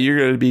Ben, you're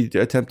going to be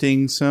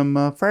attempting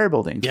some fire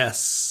building.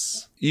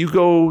 Yes. You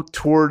go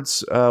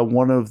towards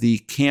one of the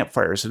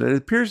campfires, and it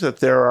appears that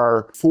there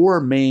are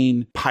 4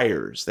 main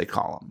pyres, they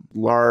call them.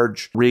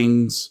 Large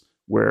rings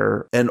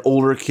where an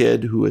older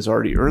kid who has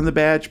already earned the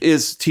badge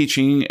is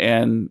teaching,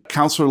 and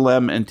Counselor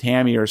Lem and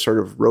Tammy are sort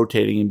of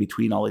rotating in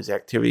between all these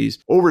activities,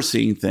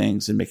 overseeing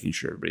things and making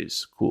sure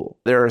everybody's cool.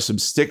 There are some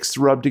sticks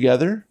to rub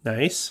together.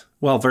 Nice.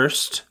 Well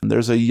versed.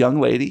 There's a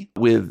young lady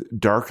with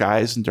dark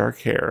eyes and dark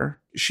hair.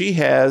 She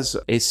has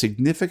a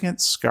significant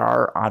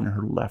scar on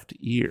her left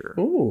ear.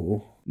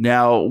 Ooh.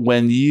 Now,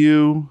 when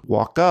you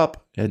walk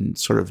up and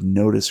sort of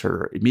notice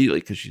her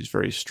immediately, because she's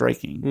very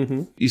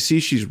striking, you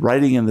see she's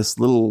writing in this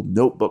little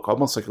notebook,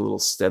 almost like a little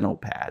steno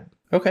pad.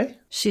 Okay.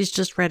 She's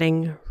just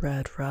writing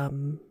red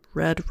rum,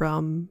 red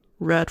rum,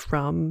 red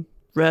rum,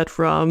 red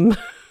rum.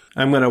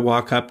 I'm going to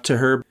walk up to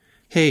her.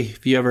 Hey,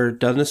 have you ever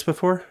done this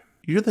before?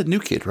 You're the new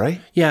kid,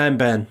 right? Yeah, I'm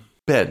Ben.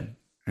 Ben.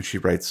 And she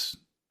writes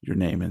your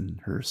name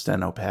in her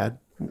steno pad.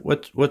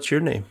 What's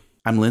your name?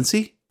 I'm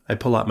Lindsay. I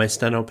pull out my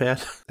steno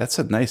pad. That's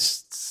a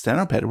nice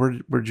steno pad.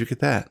 Where'd you get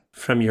that?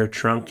 From your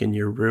trunk in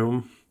your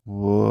room.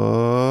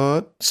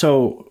 What?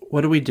 So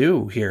what do we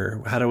do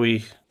here? How do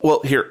we...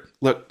 Well, here,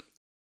 look.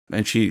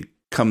 And she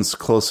comes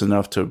close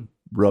enough to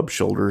rub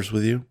shoulders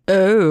with you.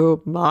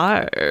 Oh,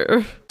 my.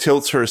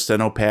 Tilts her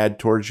steno pad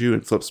towards you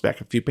and flips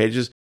back a few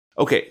pages.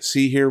 Okay,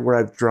 see here where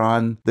I've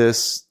drawn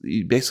this.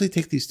 You basically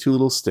take these 2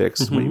 little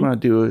sticks. What you want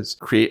to do is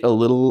create a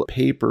little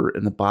paper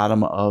in the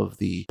bottom of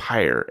the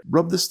pyre.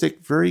 Rub the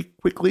stick very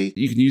quickly.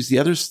 You can use the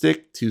other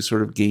stick to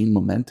sort of gain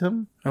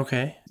momentum.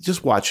 Okay.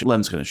 Just watch.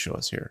 Lem's going to show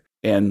us here.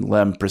 And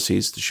Lem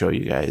proceeds to show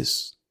you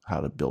guys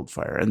how to build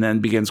fire and then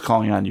begins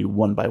calling on you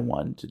one by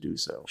one to do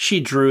so.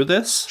 She drew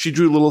this? She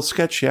drew a little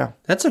sketch, yeah.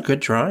 That's a good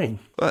drawing.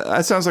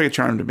 That sounds like a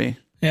charm to me.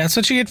 Yeah, that's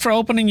what you get for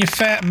opening your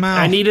fat mouth.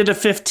 I needed a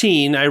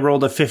 15. I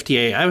rolled a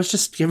 58. I was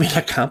just giving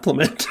a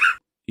compliment.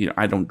 You know,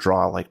 I don't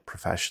draw like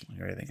professionally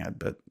or anything,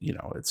 but you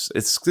know, it's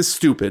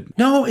stupid.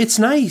 No, it's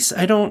nice.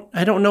 I don't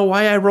know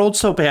why I rolled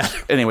so bad.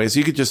 Anyways,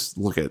 you could just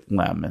look at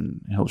Lem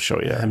and he'll show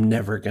you. I'm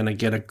never going to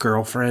get a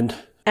girlfriend.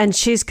 And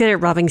she's good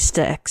at rubbing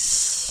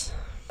sticks.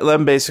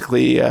 Lem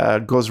basically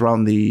goes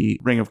around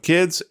the ring of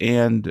kids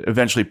and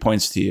eventually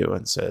points to you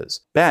and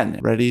says, Ben,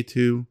 ready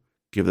to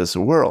give this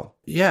a whirl?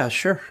 Yeah,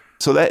 sure.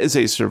 So that is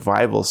a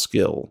survival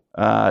skill.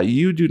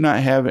 You do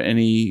not have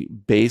any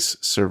base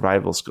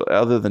survival skill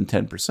other than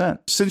 10%.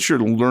 Since you're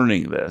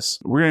learning this,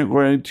 we're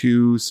going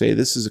to say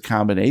this is a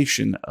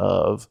combination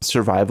of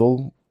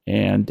survival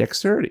and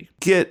dexterity.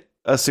 Get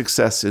a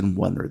success in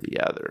one or the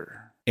other.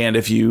 And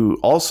if you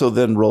also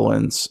then roll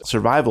in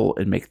survival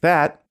and make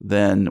that,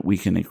 then we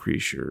can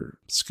increase your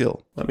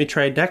skill. Let me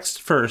try dex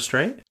first,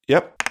 right?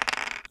 Yep.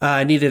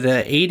 I needed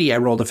an 80. I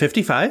rolled a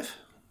 55.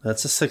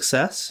 That's a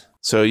success.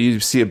 So you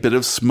see a bit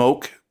of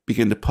smoke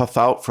begin to puff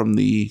out from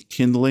the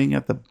kindling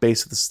at the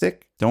base of the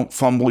stick. Don't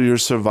fumble your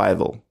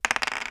survival.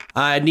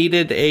 I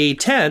needed a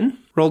 10.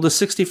 Rolled a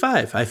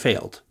 65. I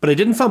failed. But I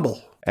didn't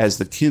fumble. As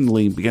the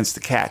kindling begins to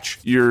catch,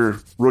 your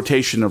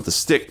rotation of the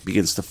stick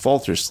begins to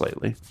falter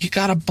slightly. You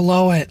gotta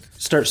blow it.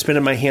 Start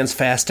spinning my hands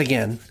fast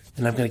again.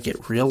 And I'm going to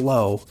get real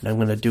low. And I'm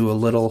going to do a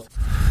little...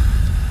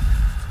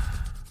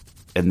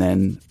 And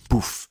then,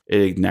 poof,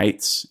 it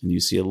ignites and you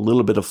see a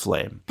little bit of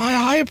flame. My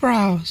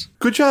eyebrows.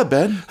 Good job,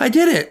 Ben. I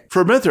did it.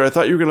 For a minute there, I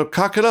thought you were going to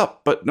cock it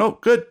up, but no,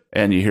 good.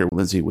 And you hear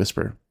Lindsay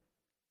whisper,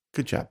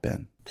 good job,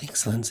 Ben.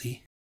 Thanks,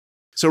 Lindsay.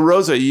 So,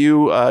 Rosa,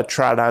 you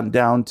trot on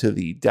down to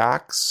the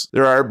docks.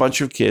 There are a bunch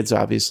of kids,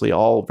 obviously,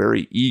 all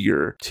very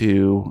eager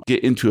to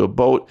get into a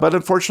boat. But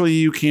unfortunately,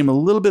 you came a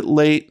little bit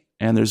late,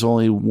 and there's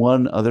only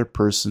one other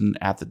person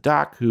at the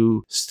dock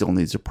who still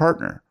needs a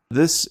partner.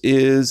 This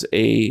is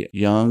a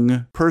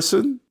young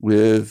person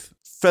with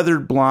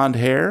feathered blonde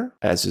hair,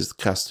 as is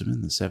the custom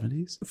in the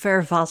 70s.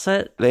 Farrah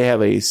Fawcett. They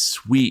have a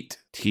sweet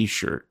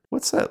t-shirt.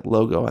 What's that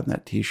logo on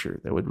that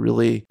t-shirt that would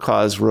really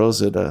cause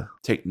Rosa to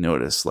take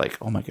notice? Like,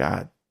 oh my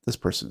God, this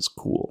person is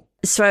cool.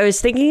 So I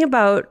was thinking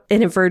about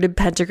an inverted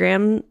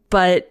pentagram,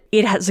 but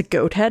it has a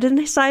goat head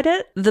inside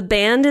it. The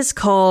band is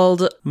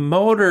called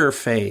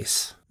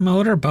Motorface.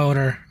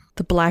 Motorboater.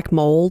 The Black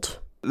Mold.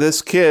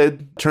 This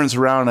kid turns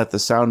around at the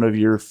sound of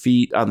your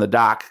feet on the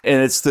dock,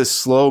 and it's this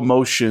slow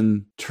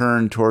motion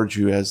turn towards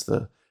you as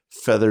the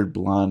feathered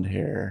blonde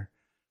hair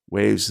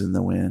waves in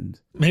the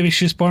wind. Maybe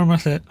she's born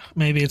with it.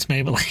 Maybe it's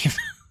Maybelline.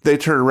 They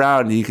turn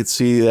around and you can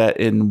see that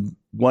in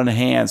one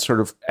hand,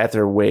 sort of at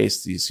their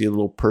waist, you see a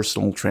little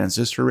personal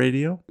transistor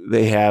radio.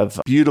 They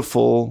have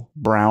beautiful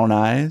brown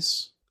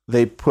eyes.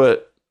 They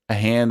put a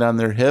hand on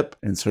their hip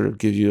and sort of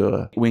give you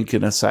a wink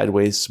and a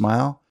sideways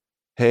smile.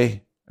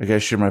 Hey, I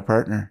guess you're my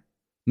partner,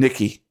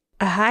 Nikki.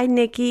 Hi,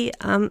 Nikki.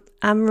 I'm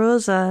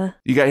Rosa.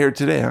 You got here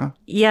today, huh?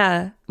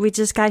 Yeah, we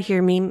just got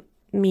here. Me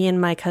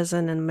and my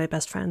cousin and my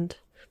best friend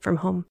from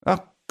home.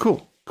 Oh,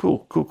 cool.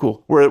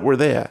 Where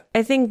they at?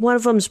 I think one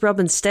of them's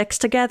rubbing sticks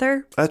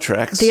together. That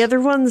tracks. The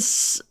other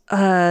one's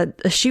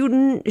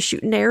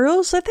shooting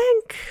arrows, I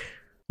think.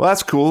 Well,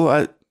 that's cool.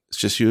 It's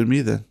just you and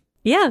me then.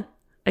 Yeah,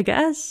 I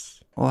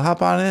guess. Well,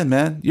 hop on in,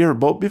 man. You ever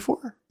boat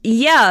before?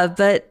 Yeah,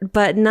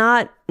 but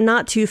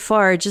not too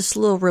far. Just a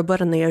little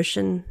rowboat on the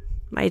ocean.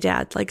 My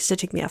dad likes to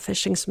take me out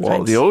fishing sometimes.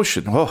 Well, the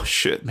ocean. Oh,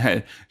 shit,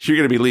 man. You're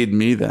going to be leading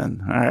me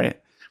then. All right.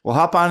 Well,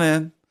 hop on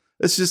in.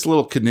 It's just a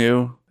little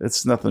canoe.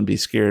 It's nothing to be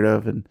scared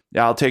of. And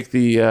I'll take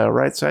the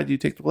right side. You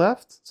take the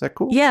left. Is that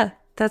cool? Yeah,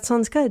 that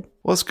sounds good.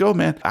 Let's go,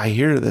 man. I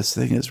hear this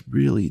thing is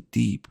really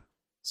deep.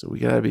 So we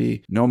got to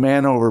be no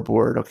man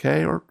overboard,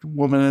 okay? Or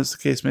woman, as the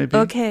case may be.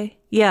 Okay,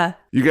 yeah.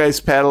 You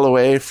guys paddle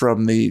away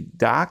from the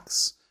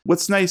docks.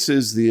 What's nice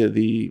is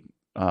the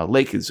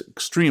lake is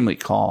extremely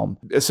calm.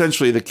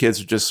 Essentially, the kids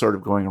are just sort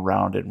of going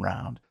around and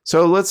round.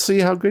 So let's see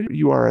how good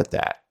you are at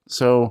that.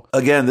 So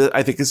again,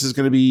 I think this is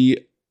going to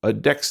be a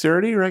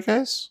dexterity, right,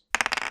 guys?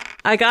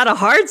 I got a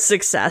hard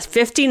success.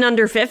 15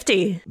 under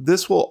 50.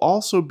 This will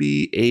also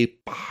be a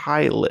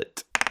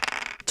pilot.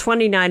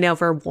 29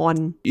 over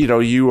 1. You know,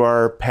 you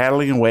are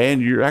paddling away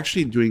and you're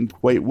actually doing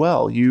quite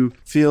well. You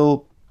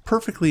feel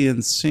perfectly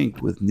in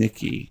sync with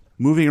Nikki,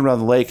 moving around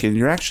the lake, and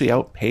you're actually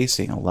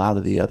outpacing a lot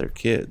of the other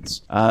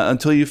kids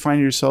until you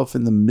find yourself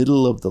in the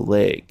middle of the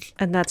lake.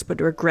 And that's when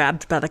we're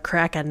grabbed by the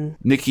Kraken.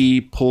 Nikki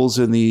pulls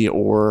in the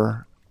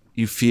oar.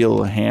 You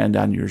feel a hand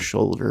on your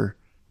shoulder.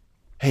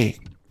 Hey,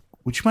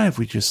 would you mind if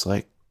we just,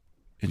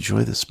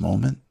 enjoy this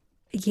moment?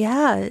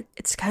 Yeah,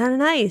 it's kind of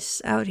nice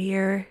out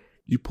here.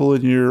 You pull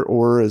in your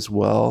oar as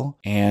well,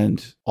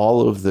 and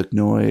all of the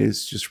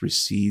noise just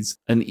recedes.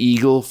 An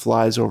eagle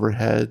flies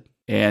overhead,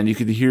 and you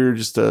can hear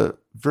just a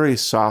very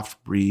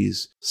soft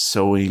breeze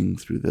soughing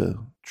through the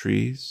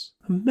trees.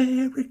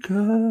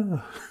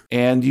 America.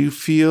 And you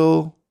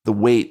feel the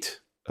weight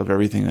of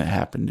everything that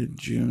happened in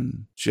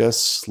June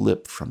just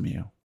slip from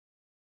you.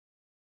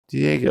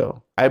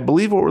 Diego, I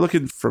believe what we're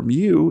looking from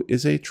you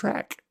is a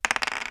track.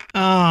 Oh,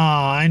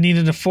 I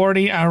needed a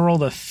 40. I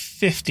rolled a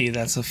 50.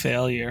 That's a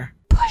failure.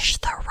 Push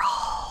the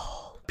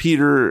roll.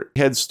 Peter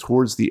heads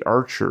towards the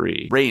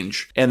archery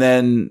range, and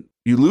then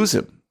you lose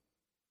him.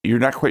 You're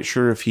not quite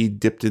sure if he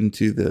dipped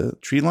into the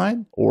tree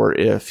line or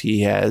if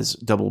he has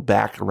doubled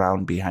back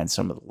around behind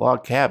some of the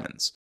log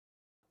cabins.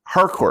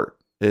 Harcourt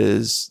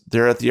is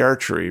there at the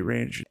archery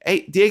range.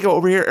 Hey, Diego,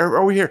 over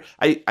here.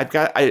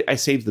 I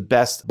saved the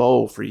best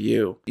bow for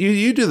you.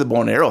 You do the bow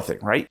and arrow thing,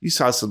 right? You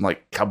saw some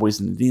Cowboys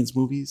and Indians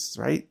movies,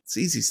 right? It's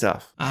easy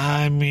stuff.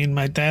 I mean,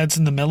 my dad's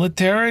in the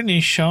military and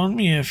he's shown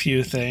me a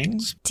few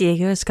things.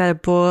 Diego's got a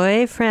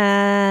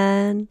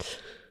boyfriend.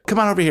 Come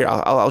on over here.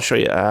 I'll show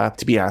you.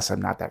 To be honest,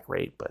 I'm not that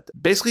great, but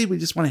basically we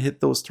just want to hit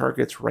those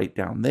targets right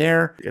down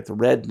there. You get the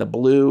red and the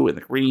blue and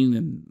the green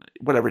and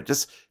whatever.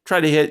 Just try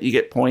to hit. You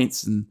get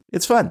points and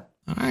it's fun.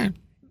 All right.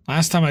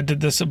 Last time I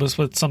did this, it was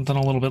with something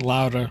a little bit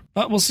louder.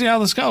 But we'll see how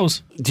this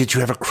goes. Did you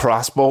have a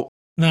crossbow?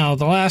 No,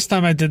 the last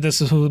time I did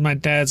this was with my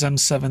dad's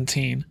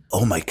M17.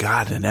 Oh my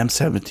God, an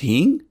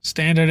M17?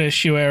 Standard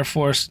issue Air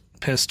Force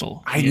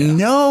pistol. I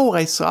know.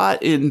 I saw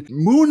it in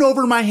Moon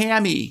Over My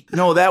Hammy.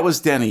 No, that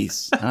was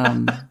Denny's.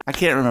 I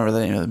can't remember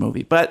the name of the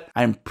movie, but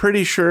I'm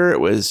pretty sure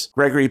it was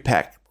Gregory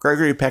Peck.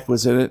 Gregory Peck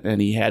was in it,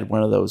 and he had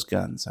one of those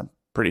guns. I'm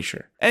pretty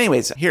sure.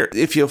 Anyways, here,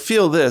 if you'll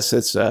feel this,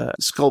 it's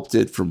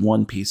sculpted from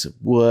one piece of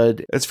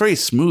wood. It's very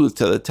smooth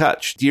to the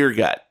touch. Deer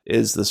gut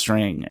is the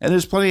string. And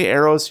there's plenty of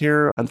arrows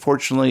here.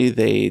 Unfortunately,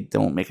 they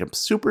don't make them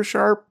super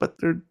sharp, but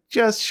they're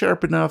just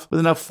sharp enough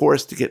with enough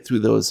force to get through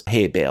those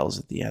hay bales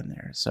at the end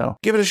there. So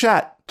give it a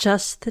shot.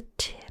 Just the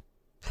tip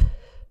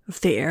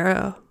of the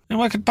arrow. And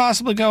what could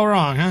possibly go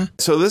wrong, huh?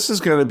 So this is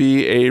going to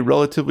be a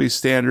relatively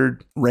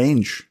standard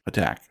range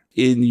attack.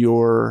 In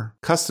your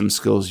custom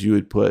skills, you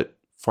would put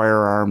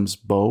firearms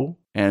bow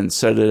and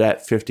set it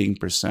at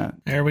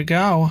 15%. There we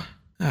go.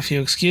 If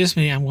you excuse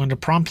me, I'm going to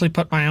promptly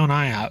put my own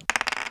eye out.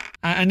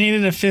 I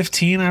needed a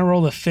 15. I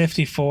rolled a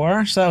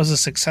 54, so that was a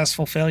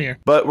successful failure.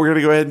 But we're going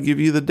to go ahead and give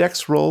you the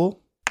dex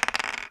roll.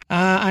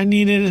 I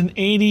needed an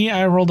 80.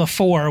 I rolled a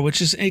 4,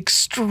 which is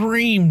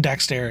extreme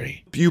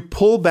dexterity. You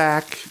pull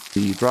back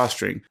the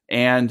drawstring,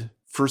 and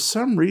for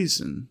some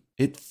reason,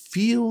 it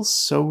feels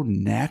so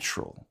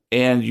natural.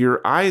 And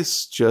your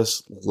eyes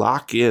just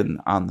lock in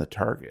on the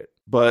target.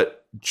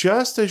 But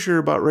just as you're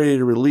about ready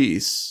to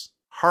release,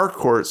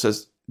 Harcourt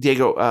says,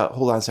 Diego,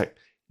 hold on a sec.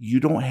 You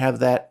don't have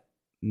that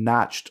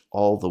notched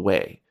all the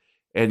way.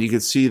 And you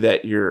can see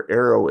that your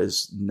arrow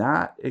is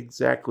not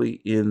exactly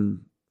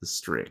in the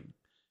string.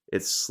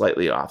 It's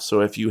slightly off.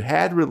 So if you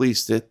had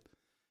released it,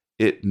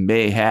 it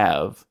may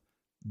have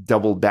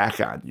doubled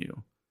back on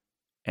you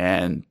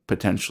and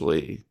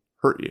potentially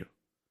hurt you.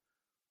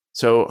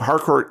 So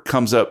Harcourt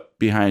comes up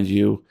behind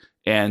you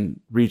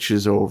and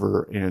reaches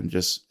over and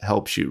just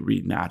helps you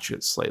re-notch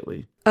it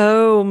slightly.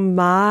 Oh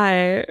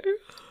my.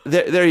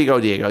 There you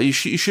go, Diego. You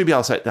should be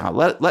all set now.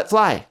 Let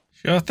fly.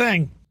 Sure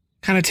thing.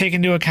 Kind of take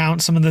into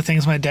account some of the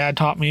things my dad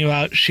taught me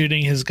about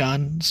shooting his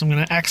gun. So I'm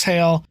going to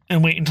exhale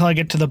and wait until I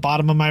get to the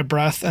bottom of my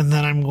breath, and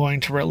then I'm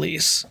going to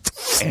release.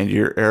 And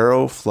your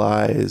arrow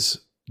flies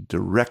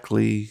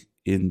directly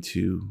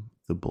into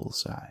the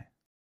bullseye.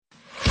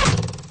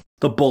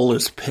 The bull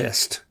is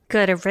pissed.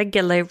 Got a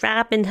regular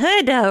Robin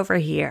Hood over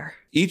here.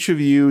 Each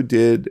of you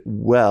did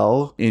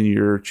well in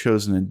your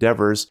chosen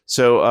endeavors.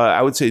 So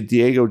I would say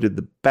Diego did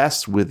the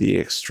best with the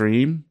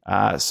extreme.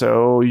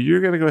 So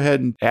you're going to go ahead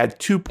and add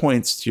 2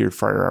 points to your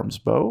firearms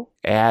bow.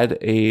 Add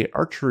a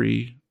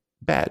archery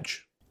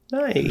badge.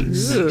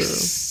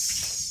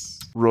 Nice.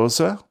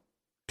 Rosa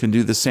can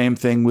do the same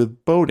thing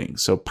with boating.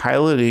 So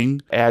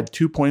piloting, add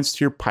 2 points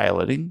to your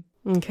piloting.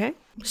 Okay.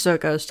 So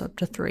it goes up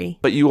to 3.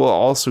 But you will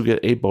also get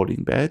a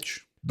boating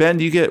badge. Ben,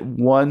 you get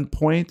 1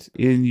 point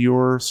in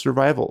your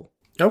survival.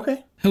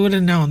 Okay. Who would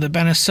have known that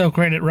Ben is so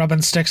great at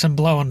rubbing sticks and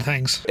blowing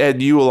things?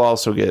 And you will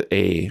also get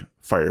a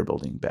fire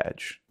building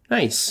badge.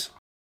 Nice.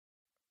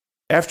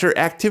 After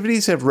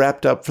activities have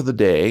wrapped up for the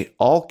day,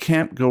 all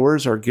camp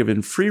goers are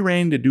given free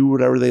rein to do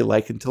whatever they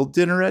like until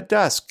dinner at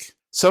dusk.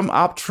 Some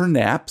opt for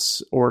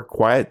naps or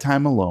quiet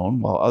time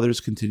alone, while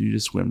others continue to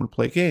swim or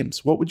play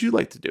games. What would you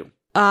like to do?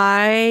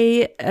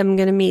 I am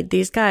going to meet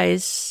these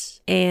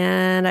guys,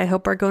 and I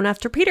hope we're going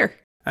after Peter.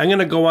 I'm going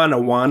to go on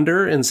a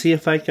wander and see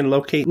if I can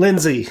locate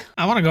Lindsay.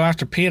 I want to go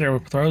after Peter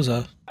with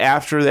Rosa.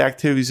 After the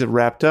activities have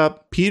wrapped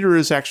up, Peter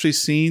is actually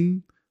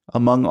seen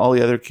among all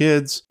the other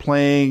kids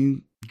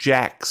playing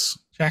jacks.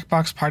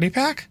 Jackbox Party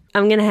Pack?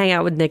 I'm going to hang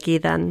out with Nikki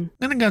then.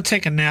 I'm going to go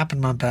take a nap in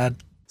my bed.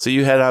 So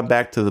you head on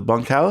back to the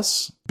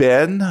bunkhouse.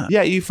 Ben,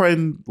 you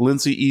find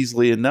Lindsay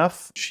easily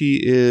enough. She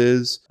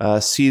is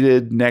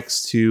seated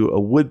next to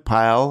a wood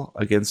pile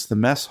against the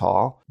mess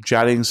hall,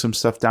 jotting some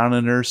stuff down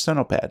in her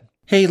steno pad.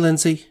 Hey,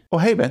 Lindsay. Oh,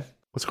 hey, Ben.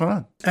 What's going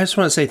on? I just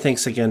want to say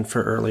thanks again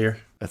for earlier.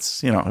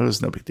 That's, it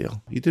was no big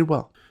deal. You did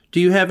well. Do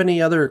you have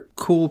any other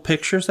cool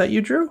pictures that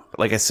you drew?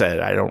 Like I said,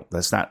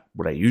 that's not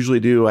what I usually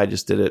do. I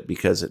just did it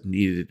because it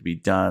needed to be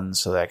done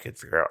so that I could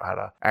figure out how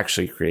to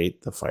actually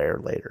create the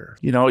fire later.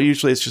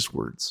 Usually it's just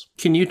words.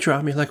 Can you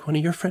draw me like one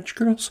of your French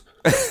girls?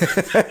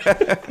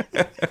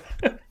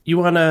 You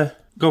want to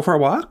go for a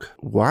walk?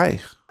 Why?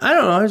 I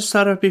don't know. I just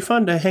thought it'd be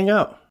fun to hang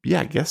out.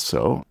 Yeah, I guess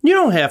so. You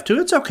don't have to.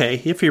 It's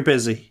okay if you're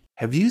busy.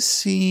 Have you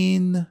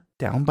seen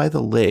down by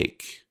the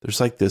lake? There's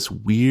like this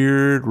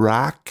weird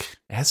rock.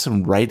 It has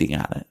some writing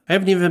on it. I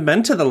haven't even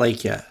been to the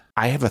lake yet.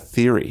 I have a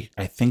theory.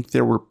 I think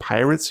there were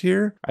pirates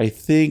here. I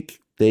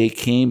think they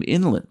came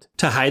inland.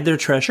 To hide their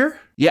treasure?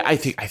 Yeah, I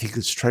think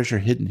there's treasure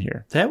hidden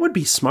here. That would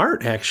be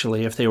smart,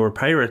 actually, if they were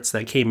pirates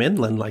that came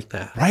inland like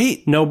that.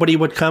 Right? Nobody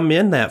would come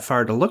in that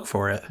far to look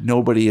for it.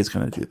 Nobody is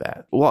going to do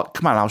that. Well,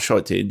 come on, I'll show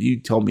it to you. You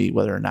tell me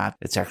whether or not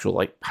it's actual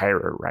like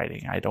pirate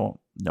writing. I don't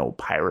know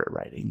pirate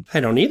writing. I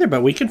don't either,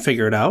 but we can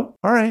figure it out.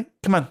 All right,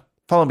 come on,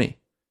 follow me.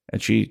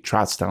 And she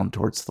trots down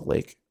towards the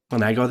lake.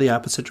 And I go the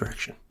opposite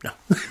direction. No.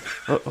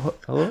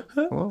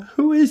 Hello?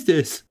 Who is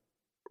this?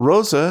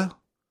 Rosa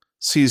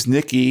sees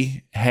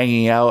Nikki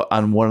hanging out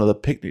on one of the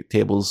picnic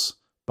tables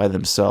by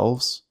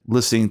themselves,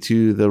 listening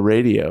to the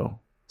radio.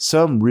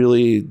 Some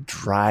really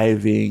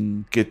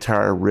driving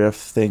guitar riff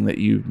thing that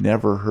you've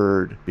never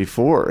heard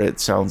before. It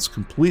sounds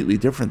completely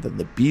different than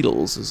the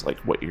Beatles is like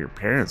what your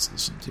parents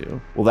listen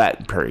to. Well, that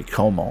and Perry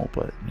Como,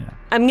 but yeah.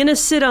 I'm going to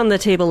sit on the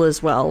table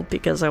as well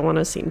because I want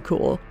to seem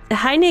cool.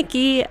 Hi,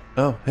 Nikki.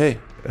 Oh, hey.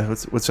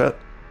 What's up,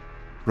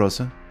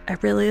 Rosa? I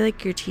really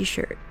like your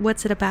t-shirt.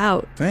 What's it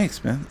about?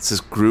 Thanks, man. It's this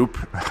group.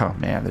 Oh,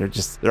 man.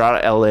 They're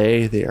out of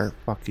LA. They are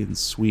fucking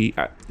sweet.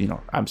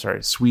 I'm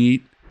sorry,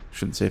 sweet.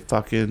 Shouldn't say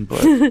fucking,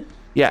 but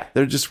yeah,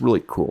 they're just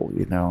really cool.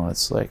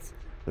 It's like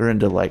they're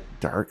into like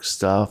dark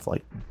stuff,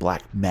 like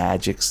black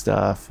magic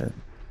stuff. And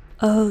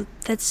oh,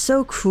 that's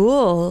so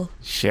cool.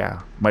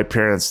 Yeah. My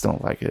parents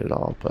don't like it at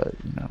all, but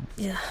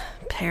Yeah,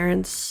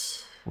 parents.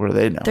 What do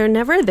they know? They're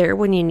never there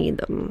when you need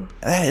them.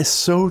 That is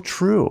so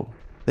true.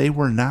 They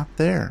were not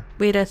there.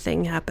 We had a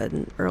thing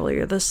happen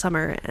earlier this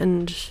summer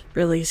and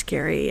really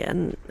scary,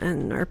 and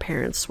our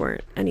parents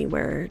weren't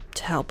anywhere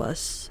to help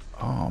us.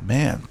 Oh,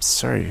 man.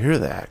 Sorry to hear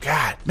that.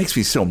 God, makes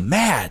me so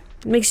mad.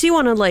 It makes you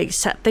want to, like,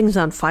 set things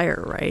on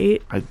fire,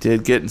 right? I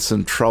did get in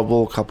some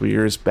trouble a couple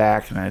years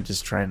back, and I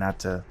just try not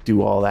to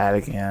do all that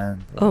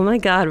again. Oh my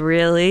God,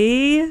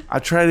 really? I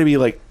try to be,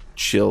 like,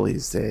 chill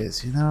these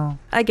days, you know?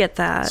 I get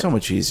that. So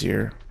much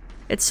easier.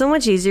 It's so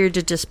much easier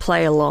to just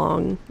play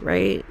along,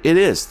 right? It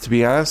is, to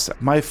be honest.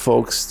 My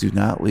folks do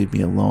not leave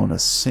me alone a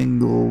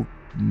single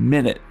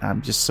minute.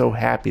 I'm just so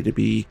happy to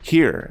be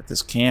here at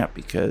this camp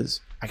because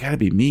I gotta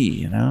be me,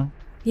 you know?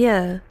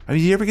 Yeah. I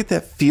mean, you ever get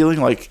that feeling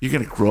like you're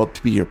gonna grow up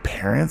to be your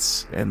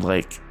parents? And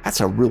like, that's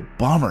a real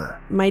bummer.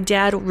 My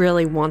dad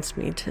really wants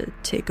me to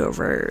take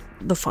over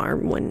the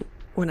farm when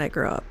I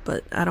grow up,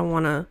 but I don't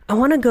want to. I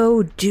want to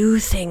go do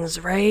things,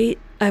 right?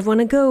 I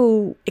want to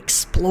go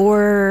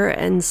explore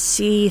and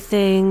see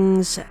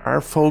things.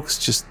 Our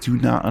folks just do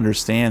not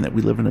understand that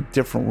we live in a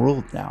different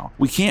world now.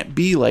 We can't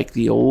be like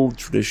the old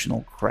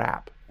traditional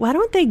crap. Why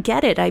don't they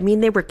get it? I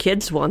mean, they were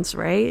kids once,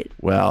 right?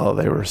 Well,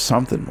 they were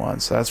something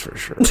once, that's for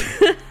sure.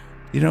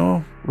 You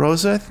know,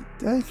 Rosa,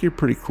 I think you're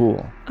pretty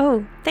cool.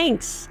 Oh,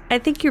 thanks. I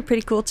think you're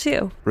pretty cool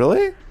too.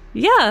 Really?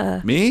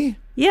 Yeah. Me?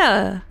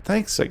 Yeah.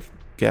 Thanks, I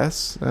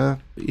guess.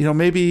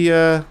 Maybe,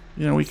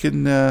 we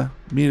can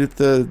meet at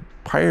the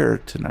pyre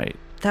tonight.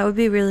 That would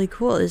be really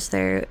cool. Is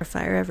there a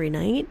fire every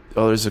night?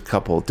 Oh, there's a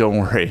couple. Don't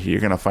worry.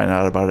 You're going to find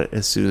out about it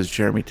as soon as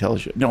Jeremy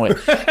tells you. No, wait.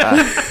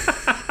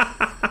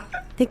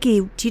 Nikki,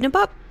 do you know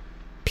about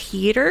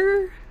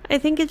Peter? I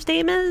think his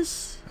name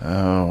is.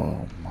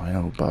 Oh, I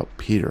know about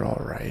Peter,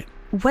 all right.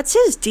 What's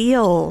his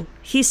deal?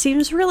 He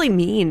seems really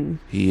mean.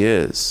 He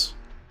is.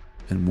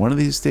 And one of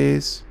these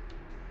days,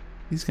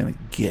 he's going to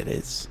get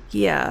it.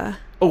 Yeah.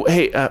 Oh,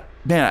 hey,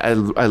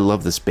 man, I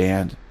love this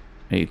band.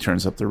 And he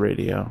turns up the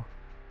radio.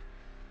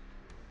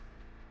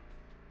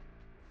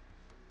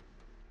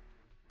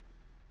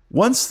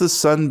 Once the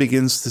sun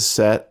begins to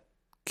set,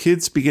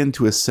 kids begin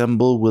to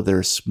assemble with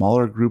their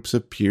smaller groups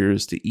of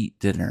peers to eat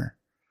dinner.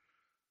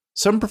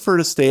 Some prefer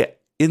to stay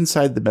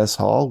inside the mess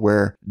hall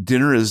where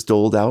dinner is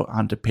doled out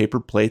onto paper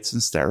plates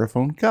and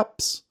styrofoam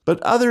cups.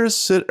 But others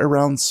sit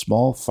around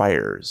small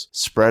fires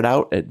spread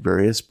out at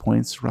various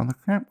points around the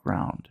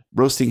campground,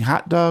 roasting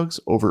hot dogs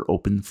over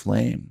open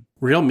flame.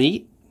 Real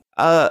meat?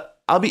 I'll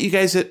meet you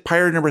guys at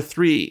pyre number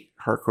 3,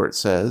 Harcourt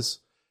says,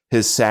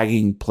 his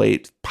sagging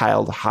plate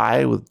piled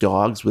high with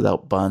dogs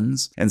without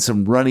buns and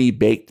some runny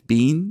baked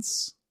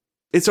beans.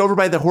 It's over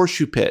by the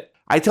horseshoe pit.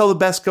 I tell the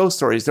best ghost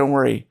stories, don't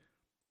worry.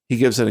 He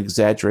gives an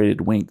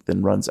exaggerated wink,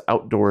 then runs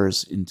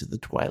outdoors into the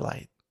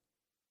twilight.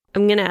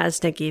 I'm going to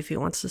ask Nikki if he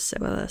wants to sit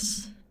with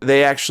us.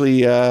 They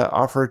actually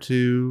offer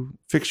to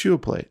fix you a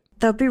plate.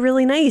 That would be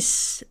really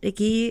nice,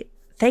 Nikki.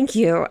 Thank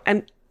you.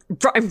 I'm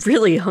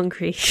really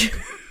hungry.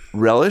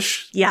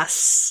 Relish?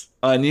 Yes.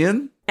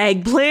 Onion?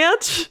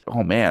 Eggplant?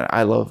 Oh man,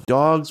 I love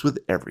dogs with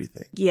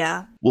everything.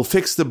 Yeah. We'll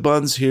fix the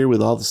buns here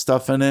with all the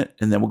stuff in it,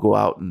 and then we'll go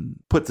out and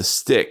put the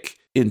stick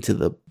into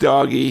the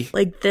doggy.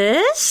 Like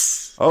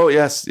this? Oh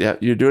yes, yeah,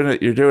 you're doing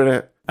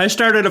it. I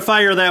started a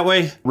fire that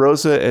way.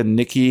 Rosa and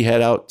Nikki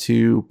head out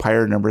to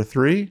pyre number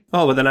 3.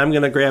 Oh, well then I'm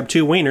going to grab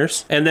 2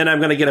 wieners, and then I'm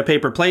going to get a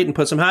paper plate and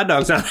put some hot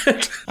dogs on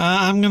it.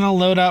 I'm going to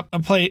load up a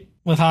plate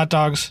with hot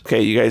dogs. Okay,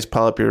 you guys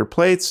pile up your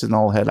plates and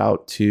I'll head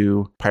out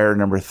to pyre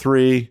number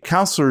 3.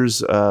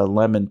 Counselors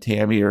Lem and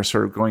Tammy are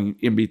sort of going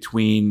in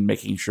between,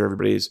 making sure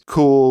everybody's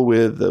cool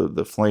with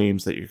the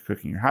flames that you're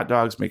cooking your hot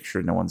dogs, make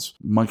sure no one's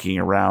monkeying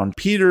around.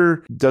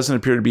 Peter doesn't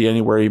appear to be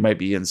anywhere. He might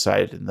be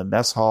inside in the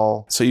mess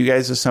hall. So you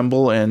guys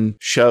assemble and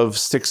shove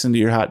sticks into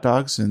your hot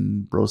dogs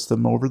and roast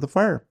them over the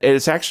fire. And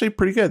it's actually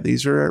pretty good.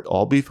 These are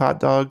all beef hot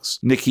dogs.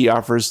 Nikki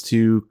offers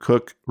to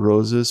cook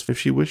Rosa's if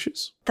she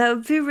wishes. That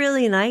would be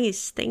really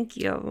nice. Thank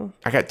you.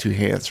 I got 2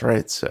 hands,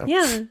 right? So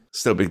yeah,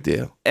 still a big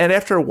deal. And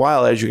after a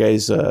while, as you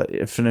guys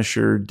finish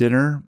your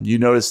dinner, you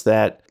notice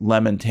that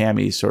Lem and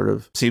Tammy sort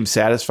of seem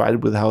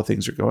satisfied with how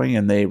things are going,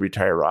 and they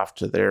retire off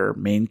to their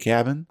main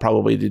cabin,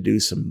 probably to do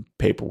some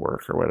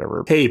paperwork or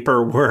whatever.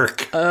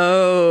 Paperwork.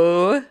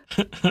 Oh.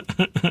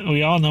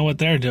 We all know what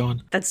they're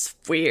doing. That's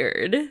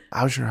weird.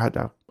 How's your hot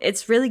dog?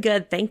 It's really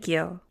good. Thank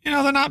you. You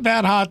know, they're not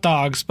bad hot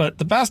dogs, but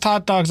the best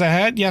hot dogs I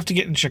had, you have to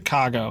get in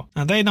Chicago.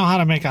 And they know how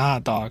to make a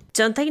hot dog.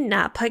 Don't they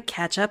not put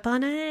ketchup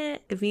on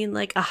it? I mean,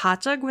 like a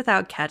hot dog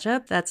without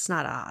ketchup, that's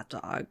not a hot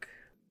dog.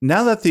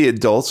 Now that the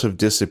adults have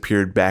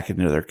disappeared back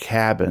into their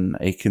cabin,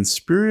 a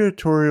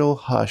conspiratorial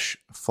hush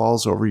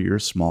falls over your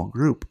small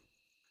group.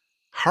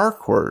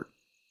 Harcourt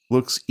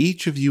looks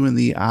each of you in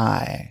the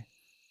eye,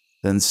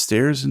 then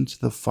stares into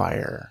the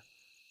fire.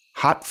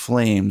 Hot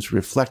flames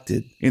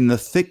reflected in the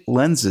thick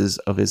lenses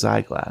of his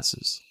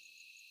eyeglasses.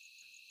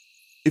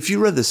 If you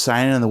read the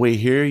sign on the way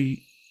here, you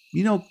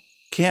know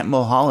Camp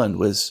Mulholland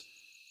was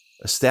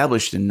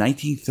established in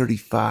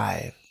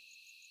 1935,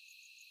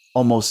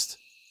 almost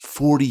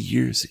 40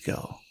 years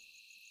ago.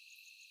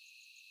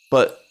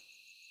 But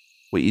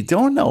what you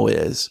don't know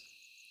is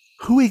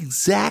who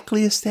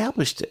exactly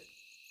established it.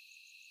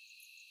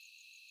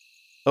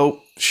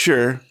 Oh,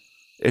 sure,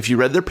 if you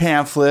read their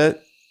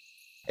pamphlet,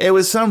 it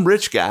was some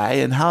rich guy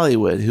in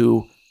Hollywood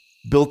who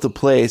built the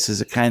place as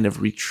a kind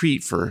of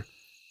retreat for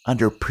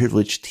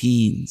underprivileged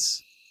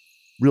teens.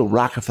 Real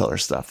Rockefeller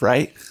stuff,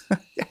 right?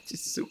 Yeah,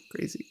 just so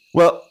crazy.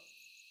 Well,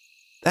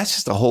 that's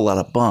just a whole lot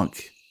of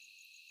bunk.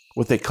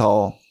 What they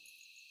call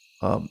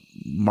a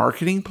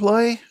marketing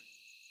ploy?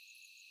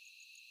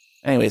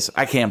 Anyways,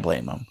 I can't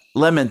blame them.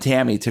 Lem and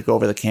Tammy took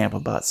over the camp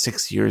about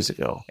 6 years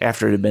ago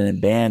after it had been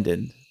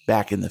abandoned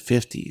back in the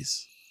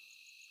 50s.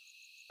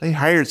 They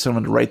hired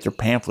someone to write their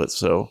pamphlets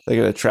so they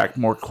could attract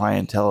more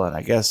clientele, and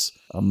I guess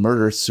a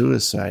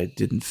murder-suicide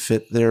didn't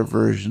fit their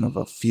version of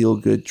a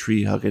feel-good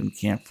tree-hugging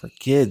camp for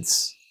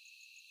kids.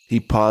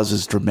 He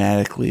pauses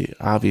dramatically,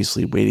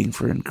 obviously waiting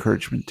for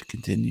encouragement to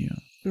continue.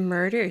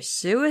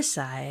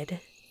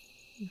 Murder-suicide?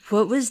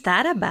 What was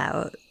that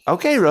about?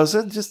 Okay,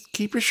 Rosa, just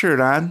keep your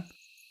shirt on.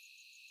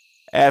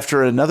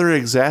 After another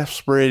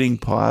exasperating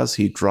pause,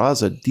 he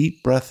draws a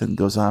deep breath and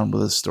goes on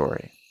with his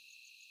story.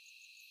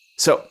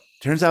 So,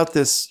 turns out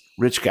this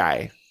rich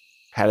guy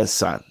had a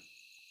son,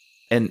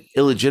 an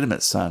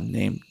illegitimate son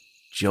named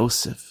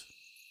Joseph.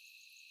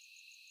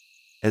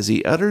 As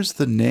he utters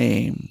the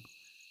name,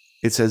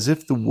 it's as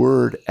if the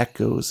word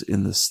echoes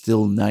in the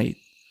still night,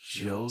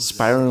 Joseph,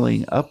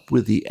 spiraling up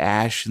with the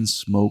ash and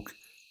smoke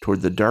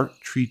toward the dark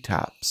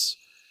treetops,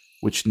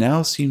 which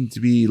now seem to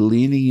be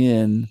leaning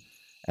in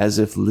as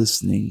if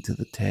listening to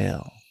the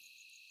tale.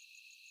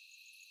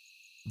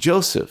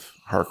 Joseph,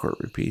 Harcourt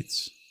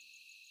repeats,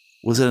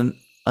 was an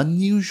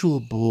unusual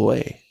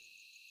boy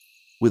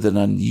with an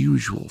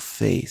unusual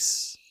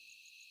face.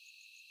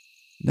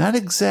 Not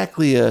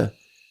exactly a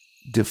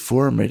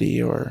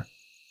deformity or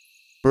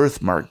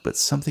birthmark, but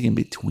something in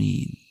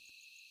between.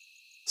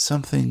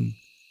 Something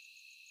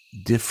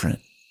different.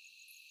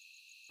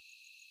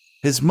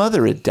 His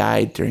mother had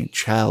died during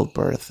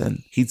childbirth,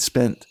 and he'd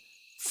spent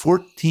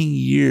 14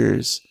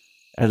 years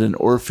at an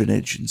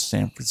orphanage in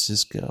San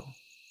Francisco.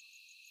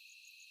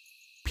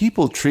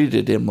 People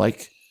treated him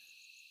like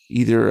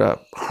either a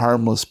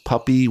harmless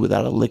puppy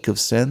without a lick of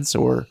sense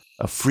or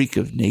a freak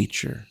of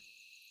nature.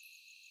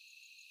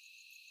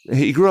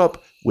 He grew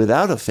up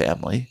without a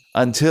family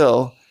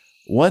until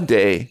one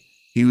day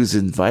he was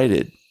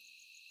invited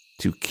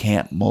to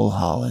Camp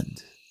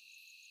Mulholland.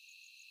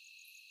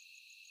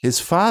 His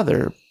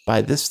father,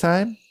 by this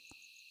time,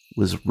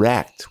 was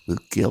racked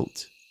with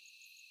guilt.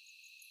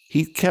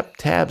 He'd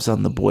kept tabs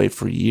on the boy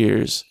for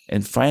years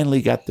and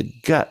finally got the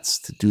guts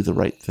to do the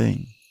right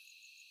thing.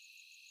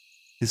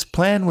 His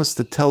plan was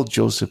to tell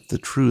Joseph the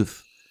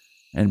truth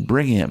and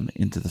bring him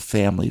into the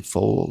family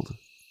fold.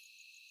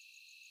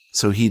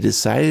 So he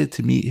decided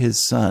to meet his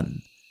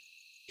son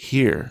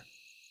here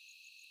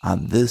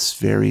on this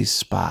very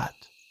spot,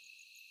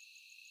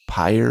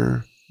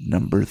 Pyre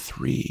number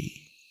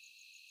 3.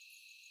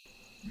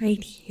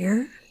 Right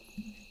here?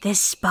 This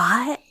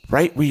spot?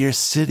 Right where you're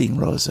sitting,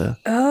 Rosa.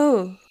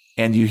 Oh.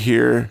 And you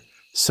hear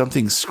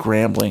something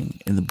scrambling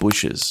in the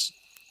bushes.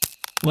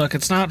 Look,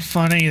 it's not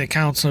funny. The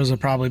counselors are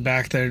probably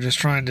back there just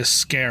trying to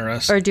scare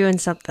us. Or doing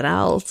something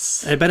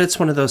else. I bet it's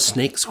one of those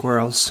snake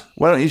squirrels.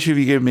 Why don't each of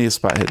you give me a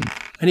spot hidden?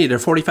 I needed a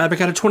 45. I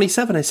got a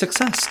 27. I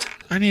successed.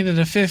 I needed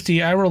a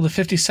 50. I rolled a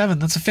 57.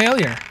 That's a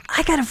failure.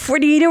 I got a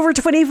 48 over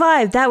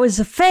 25. That was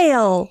a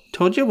fail.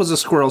 Told you it was a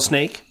squirrel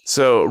snake.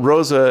 So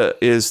Rosa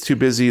is too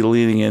busy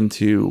leaning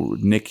into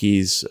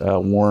Nikki's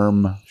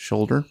warm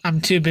shoulder. I'm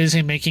too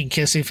busy making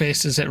kissy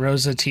faces at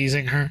Rosa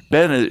teasing her.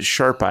 Ben is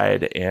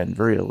sharp-eyed and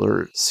very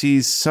alert,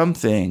 sees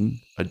something,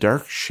 a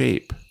dark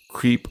shape,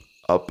 creep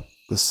up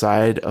the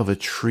side of a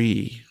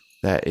tree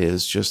that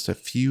is just a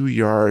few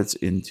yards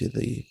into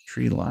the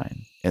tree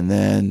line, and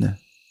then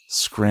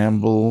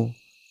scramble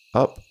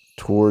up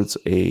towards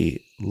a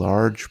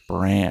large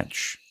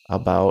branch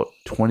about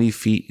 20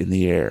 feet in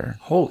the air.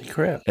 Holy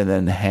crap. And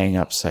then hang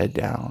upside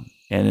down.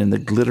 And in the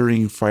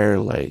glittering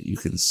firelight, you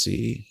can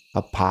see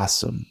a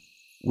possum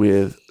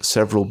with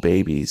several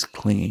babies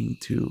clinging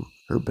to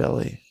her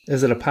belly.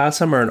 Is it a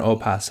possum or an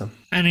opossum?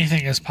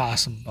 Anything is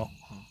possible.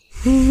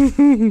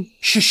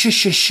 Shush, shush,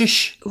 shush,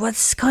 shush.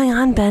 What's going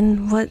on,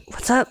 Ben?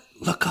 What's up?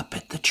 Look up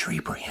at the tree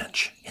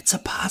branch. It's a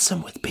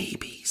possum with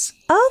babies.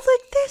 Oh,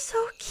 look, they're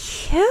so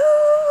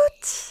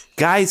cute.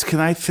 Guys, can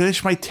I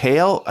finish my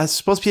tale? It's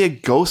supposed to be a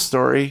ghost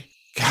story.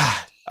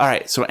 God. All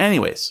right, so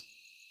anyways,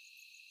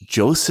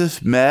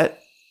 Joseph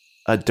met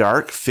a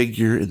dark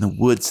figure in the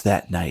woods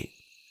that night,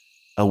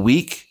 a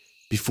week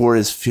before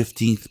his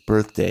 15th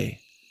birthday,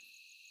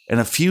 and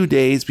a few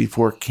days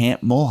before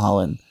Camp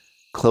Mulholland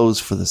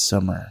closed for the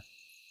summer.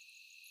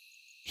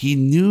 He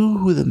knew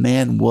who the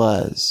man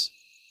was,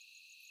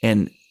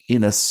 and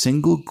in a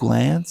single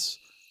glance,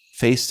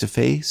 face to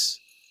face,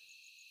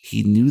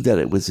 he knew that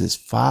it was his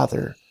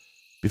father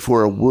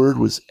before a word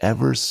was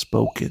ever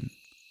spoken.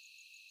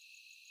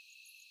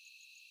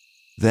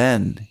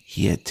 Then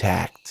he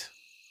attacked.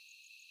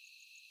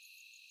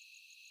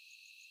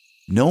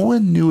 No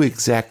one knew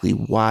exactly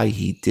why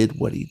he did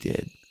what he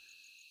did,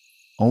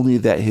 only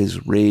that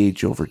his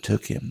rage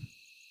overtook him.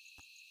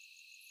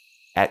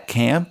 At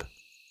camp,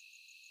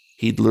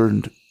 he'd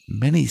learned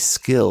many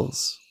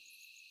skills,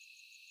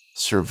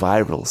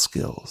 survival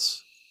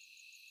skills,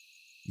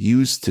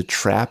 used to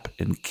trap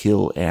and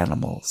kill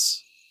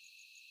animals.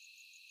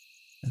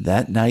 And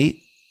that night,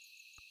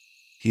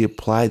 he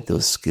applied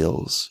those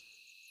skills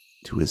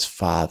to his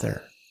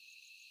father,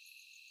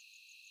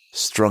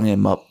 strung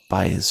him up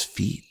by his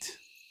feet,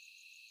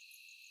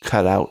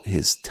 cut out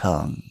his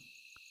tongue,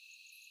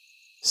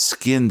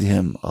 skinned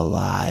him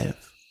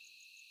alive,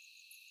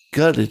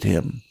 gutted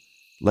him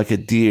like a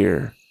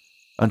deer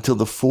until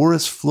the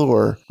forest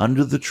floor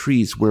under the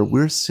trees where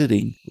we're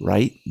sitting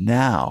right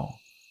now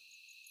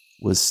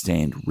was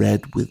stained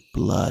red with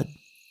blood.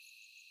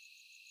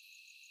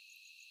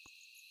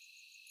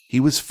 He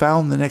was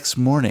found the next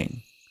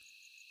morning,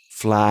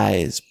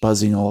 flies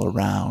buzzing all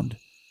around,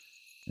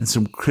 and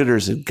some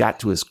critters had got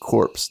to his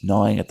corpse,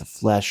 gnawing at the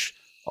flesh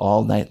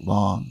all night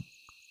long.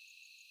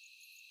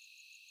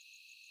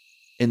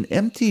 An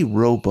empty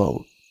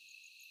rowboat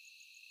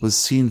was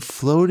seen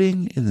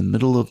floating in the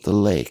middle of the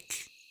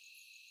lake,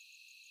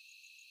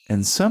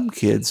 and some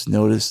kids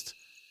noticed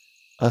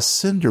a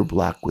cinder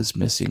block was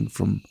missing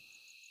from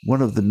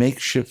one of the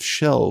makeshift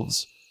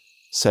shelves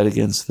set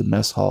against the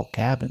mess hall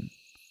cabin.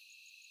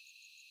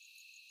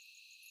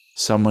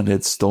 Someone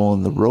had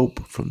stolen the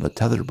rope from the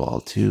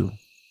tetherball, too.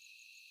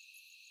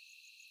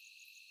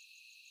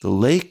 The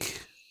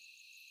lake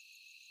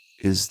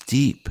is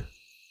deep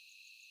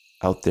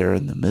out there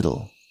in the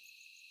middle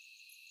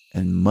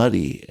and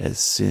muddy as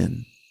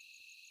sin.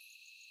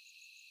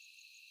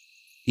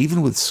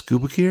 Even with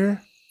scuba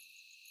gear,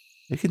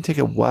 it can take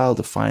a while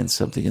to find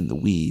something in the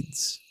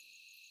weeds.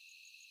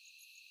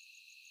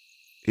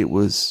 It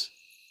was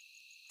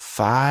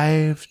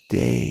 5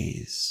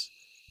 days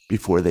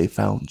before they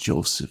found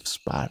Joseph's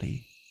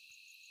body,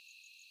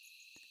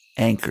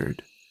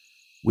 anchored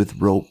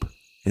with rope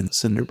and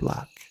cinder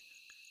block.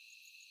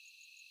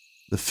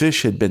 The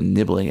fish had been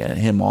nibbling at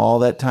him all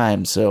that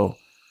time, so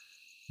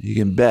you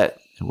can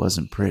bet it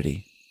wasn't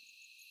pretty.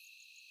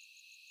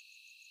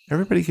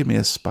 Everybody give me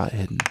a spot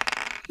hidden.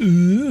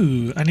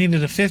 Ooh, I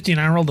needed a 50 and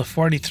I rolled a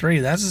 43.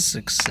 That's a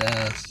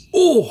success.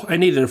 Oh, I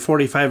needed a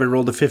 45 and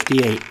rolled a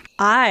 58.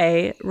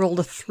 I rolled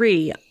a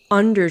 3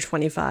 under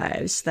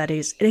 25s. That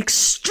is an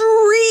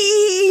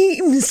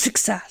extreme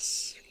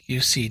success. You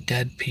see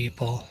dead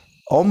people.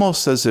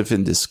 Almost as if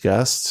in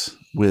disgust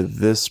with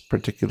this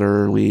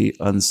particularly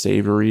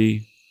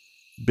unsavory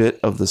bit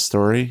of the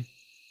story,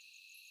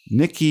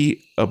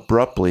 Nikki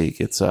abruptly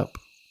gets up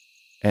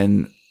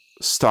and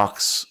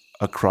stalks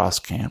across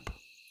camp.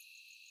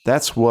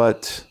 That's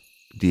what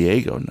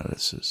Diego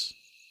notices.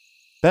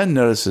 Ben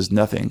notices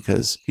nothing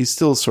because he's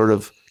still sort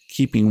of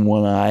keeping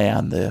one eye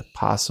on the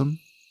possum.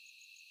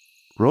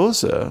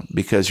 Rosa,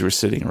 because you were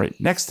sitting right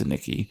next to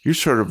Nikki, you're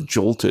sort of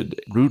jolted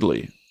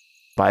rudely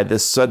by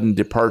this sudden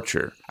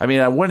departure. I mean,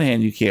 on one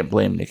hand, you can't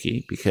blame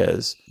Nikki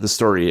because the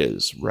story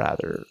is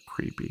rather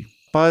creepy.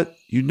 But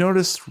you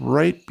noticed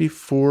right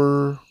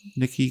before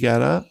Nikki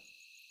got up,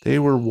 they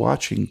were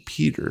watching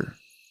Peter,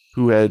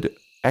 who had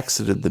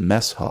exited the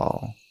mess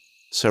hall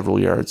several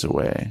yards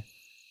away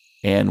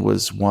and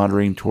was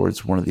wandering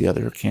towards one of the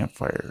other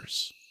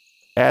campfires.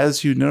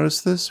 As you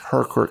notice this,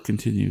 Harcourt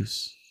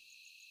continues.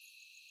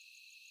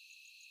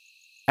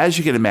 As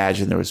you can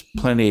imagine, there was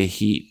plenty of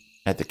heat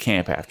at the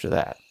camp after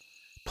that.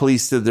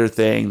 Police did their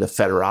thing. The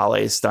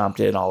federales stomped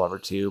in all over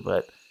too,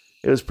 but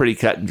it was pretty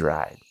cut and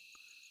dried.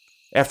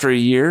 After a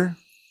year,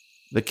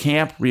 the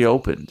camp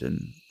reopened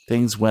and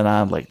things went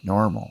on like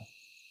normal.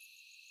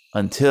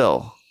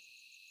 Until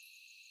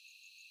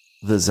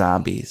the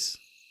zombies.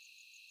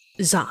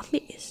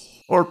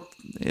 Zombies? Or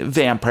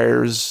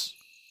vampires.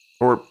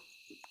 Or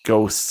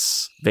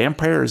ghosts.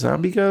 Vampire or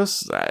zombie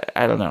ghosts?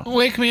 I don't know.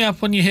 Wake me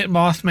up when you hit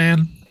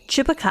Mothman.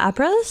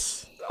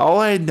 Chupacabras? All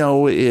I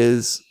know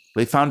is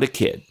they found a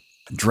kid,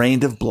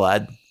 drained of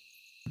blood,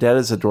 dead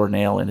as a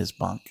doornail in his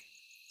bunk.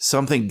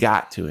 Something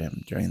got to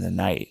him during the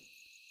night.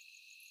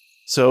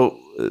 So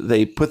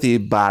they put the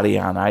body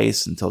on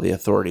ice until the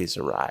authorities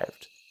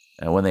arrived.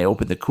 And when they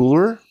opened the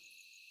cooler,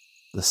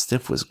 the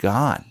stiff was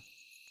gone.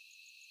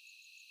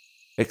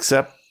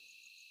 Except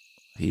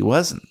he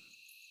wasn't.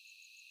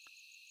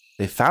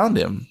 They found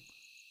him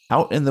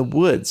out in the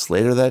woods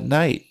later that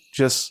night,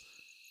 just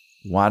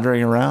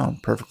wandering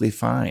around perfectly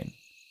fine.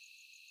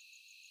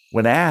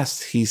 When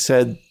asked, he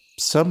said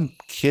some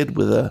kid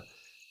with a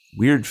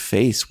weird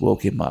face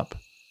woke him up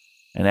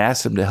and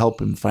asked him to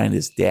help him find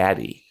his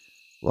daddy,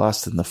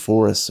 lost in the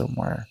forest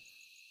somewhere.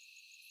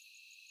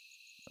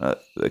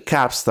 The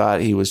cops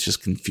thought he was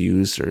just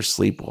confused or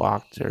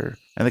sleepwalked,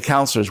 and the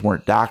counselors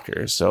weren't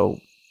doctors, so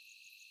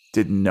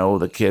didn't know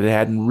the kid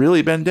hadn't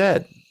really been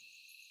dead.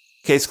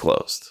 Case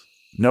closed.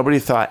 Nobody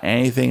thought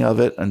anything of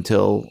it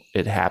until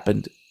it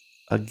happened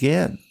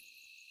again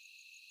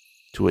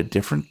to a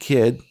different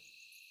kid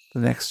the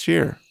next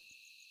year,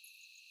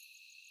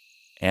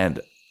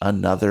 and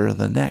another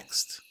the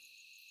next.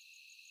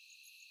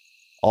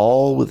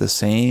 All with the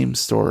same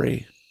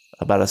story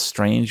about a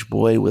strange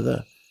boy with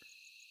a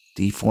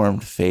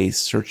deformed face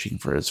searching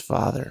for his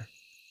father.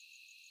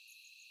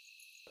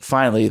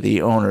 Finally,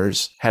 the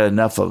owners had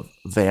enough of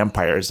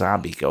vampire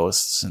zombie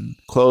ghosts and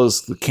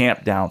closed the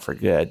camp down for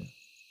good.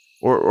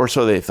 Or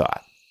so they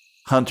thought.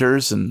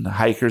 Hunters and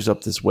hikers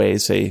up this way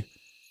say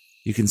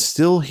You can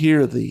still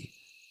hear the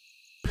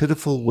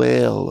pitiful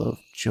wail of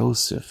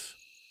Joseph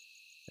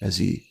as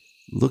he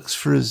looks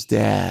for his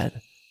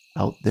dad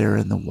out there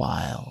in the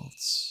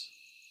wilds.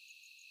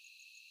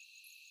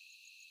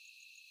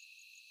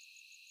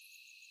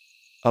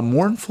 A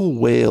mournful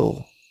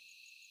wail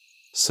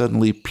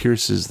suddenly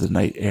pierces the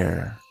night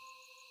air,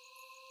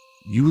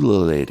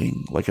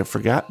 ululating like a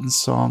forgotten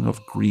song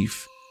of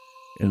grief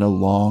in a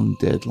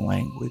long-dead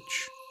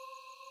language.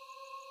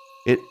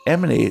 It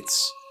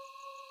emanates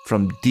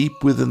from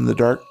deep within the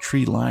dark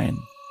tree line,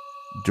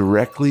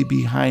 directly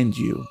behind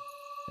you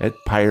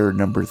at pyre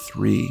number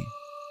 3.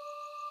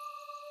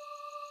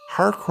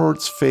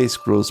 Harcourt's face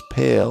grows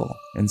pale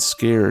and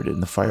scared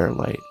in the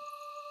firelight.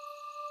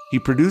 He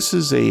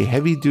produces a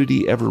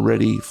heavy-duty,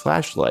 ever-ready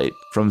flashlight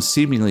from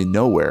seemingly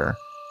nowhere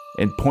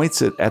and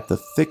points it at the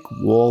thick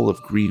wall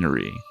of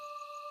greenery,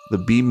 the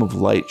beam of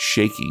light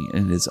shaking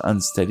in his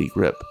unsteady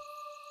grip.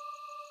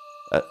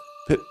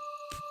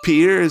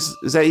 Peter, is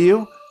that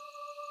you?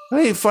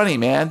 That ain't funny,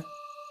 man.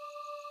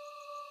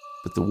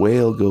 But the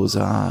wail goes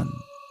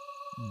on,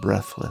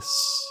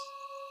 breathless.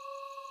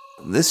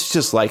 This is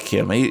just like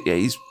him.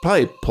 He's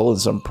probably pulling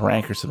some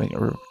prank or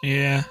something.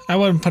 Yeah, I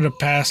wouldn't put it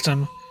past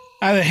him.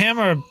 Either him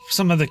or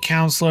some of the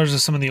counselors or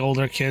some of the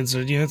older kids.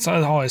 Or, it's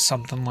always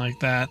something like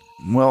that.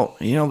 Well,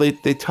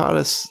 they taught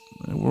us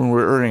when we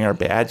were earning our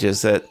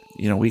badges that,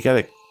 we got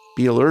to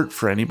be alert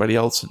for anybody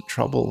else in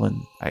trouble.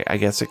 And I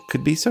guess it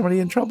could be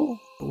somebody in trouble.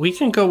 We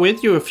can go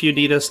with you if you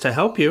need us to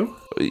help you.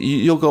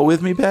 You'll go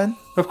with me, Ben?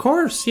 Of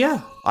course,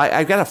 yeah.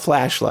 I've got a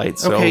flashlight,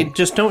 so... Okay,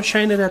 just don't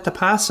shine it at the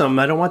possum.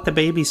 I don't want the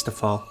babies to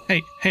fall.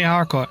 Hey,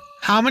 Harcourt.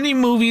 How many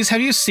movies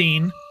have you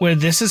seen where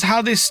this is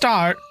how they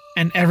start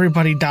and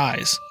everybody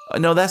dies?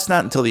 No, that's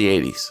not until the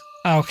 80s.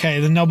 Okay,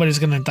 then nobody's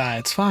gonna die.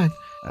 It's fine.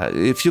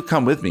 If you'll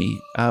come with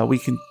me, we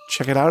can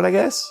check it out, I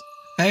guess?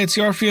 Hey, it's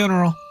your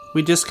funeral.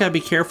 We just gotta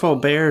be careful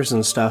of bears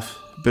and stuff.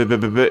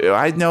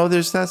 I know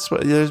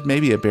there's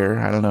maybe a bear.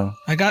 I don't know.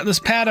 I got this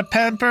pad of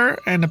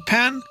paper and a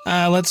pen.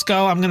 Let's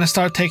go. I'm gonna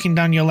start taking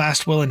down your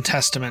last will and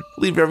testament.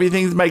 Leave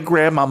everything to my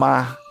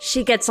grandmama.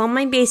 She gets all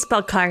my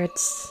baseball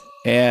cards.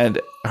 And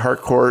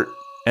Harcourt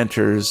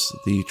enters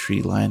the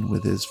tree line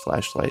with his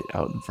flashlight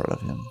out in front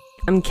of him.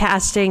 I'm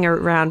casting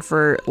around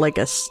for like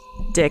a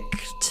stick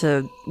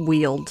to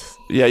wield.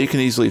 Yeah, you can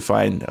easily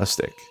find a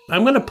stick.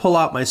 I'm gonna pull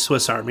out my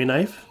Swiss Army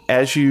knife.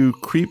 As you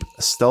creep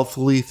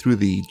stealthily through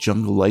the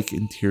jungle-like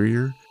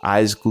interior,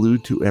 eyes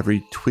glued to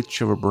every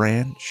twitch of a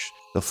branch,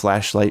 the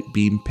flashlight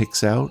beam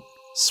picks out,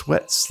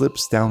 sweat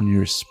slips down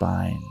your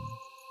spine.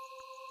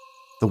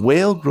 The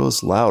wail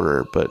grows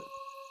louder, but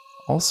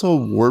also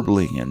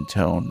warbling in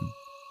tone,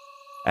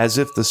 as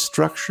if the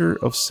structure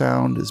of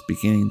sound is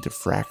beginning to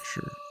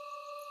fracture.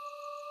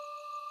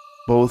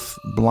 Both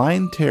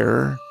blind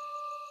terror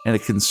and a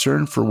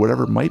concern for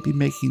whatever might be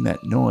making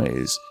that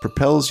noise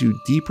propels you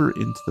deeper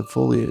into the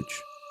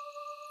foliage.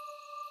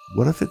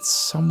 What if it's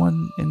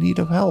someone in need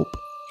of help,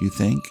 you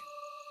think?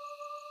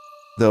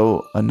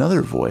 Though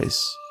another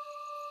voice,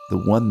 the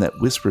one that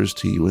whispers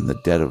to you in the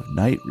dead of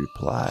night,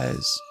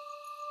 replies,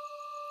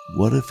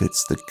 what if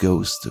it's the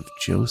ghost of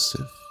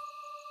Joseph?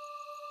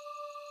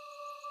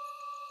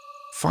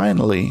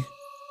 Finally,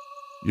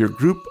 your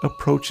group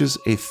approaches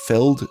a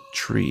felled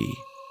tree,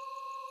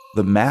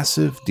 the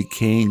massive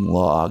decaying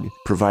log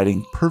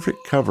providing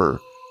perfect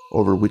cover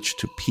over which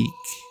to peek.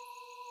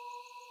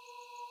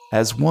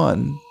 As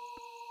one,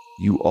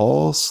 you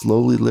all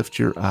slowly lift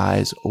your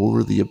eyes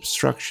over the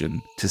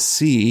obstruction to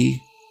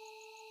see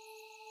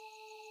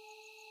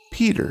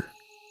Peter,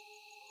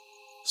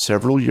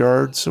 several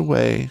yards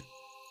away,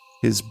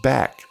 his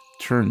back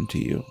turned to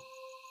you.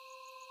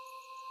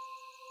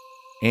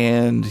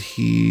 And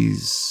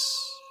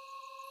he's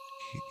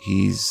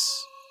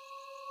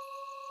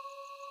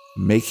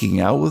making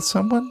out with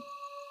someone?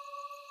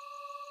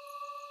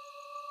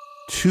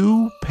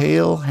 Two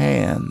pale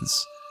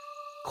hands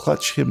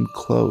clutch him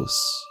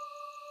close,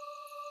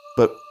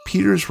 but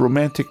Peter's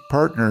romantic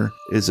partner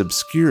is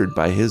obscured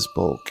by his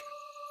bulk.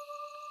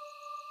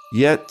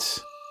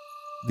 Yet,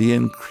 the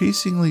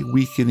increasingly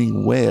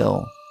weakening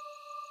wail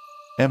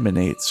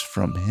emanates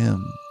from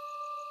him.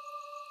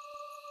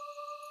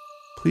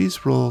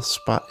 Please roll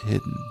spot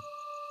hidden.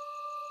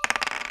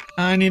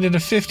 I needed a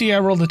 50. I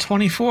rolled a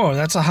 24.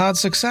 That's a hard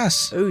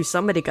success. Ooh,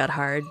 somebody got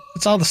hard.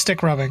 It's all the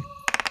stick rubbing.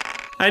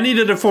 I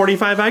needed a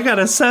 45. I got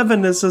a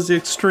 7. This is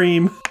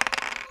extreme.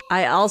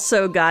 I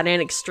also got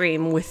an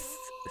extreme with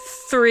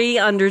 3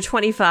 under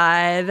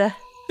 25.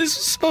 This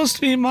is supposed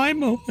to be my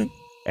moment.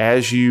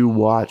 As you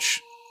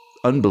watch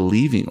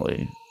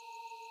unbelievingly,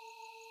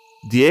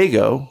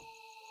 Diego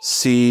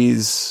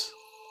sees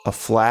a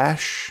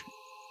flash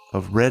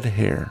of red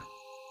hair.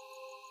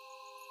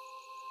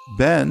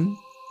 Ben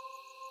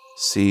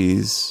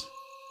sees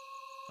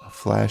a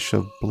flash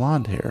of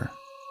blonde hair.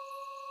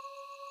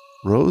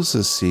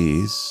 Rosa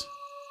sees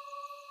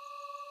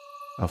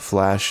a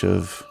flash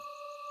of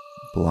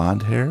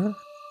blonde hair.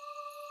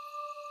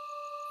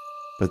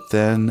 But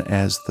then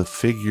as the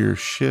figure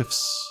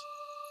shifts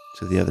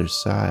to the other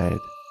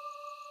side,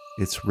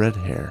 it's red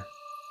hair.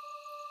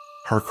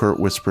 Harcourt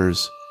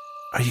whispers,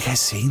 "Are you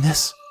guys seeing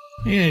this?"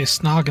 Yeah, he's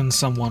snogging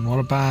someone. What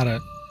about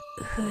it?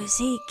 Who's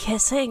he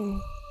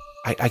kissing?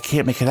 I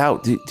can't make it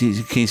out. Can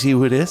you see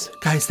who it is?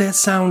 Guys, that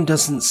sound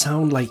doesn't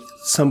sound like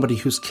somebody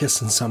who's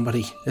kissing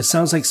somebody. It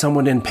sounds like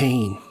someone in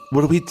pain.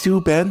 What do we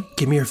do, Ben?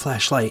 Give me your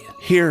flashlight.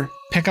 Here.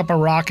 Pick up a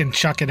rock and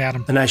chuck it at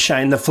him. And I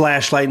shine the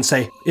flashlight and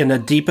say, in the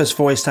deepest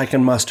voice I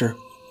can muster,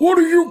 "What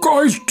are you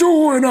guys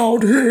doing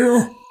out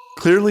here?"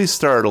 Clearly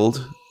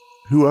startled,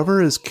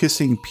 whoever is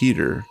kissing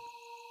Peter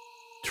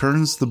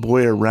turns the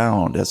boy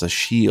around as a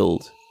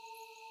shield.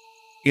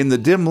 In the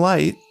dim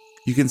light,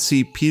 you can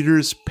see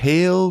Peter's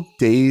pale,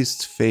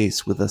 dazed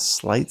face with a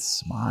slight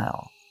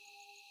smile.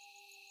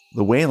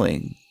 The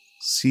wailing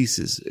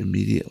ceases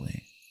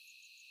immediately.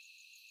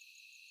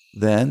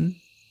 Then,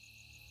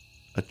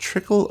 a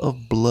trickle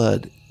of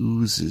blood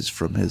oozes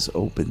from his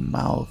open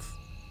mouth,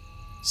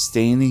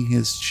 staining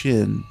his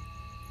chin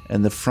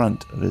and the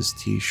front of his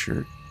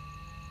t-shirt.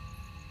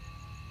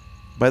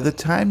 By the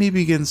time he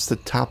begins to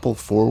topple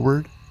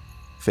forward,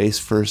 face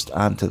first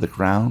onto the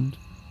ground,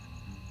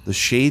 the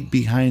shade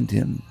behind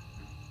him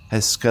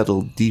has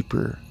scuttled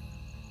deeper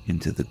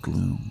into the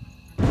gloom.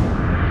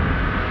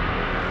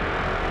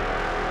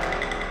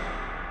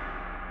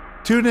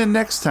 Tune in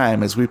next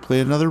time as we play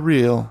another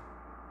reel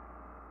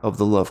of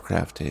the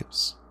Lovecraft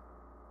tapes.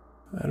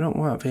 I don't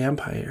want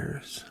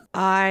vampires.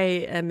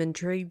 I am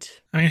intrigued.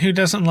 I mean, who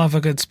doesn't love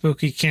a good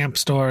spooky camp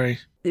story?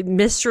 The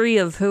mystery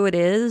of who it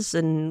is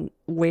and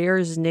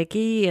where's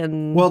Nikki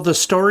and... Well, the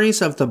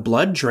stories of the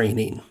blood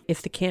draining.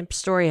 if the camp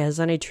story has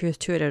any truth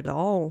to it at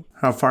all.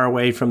 How far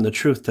away from the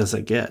truth does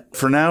it get?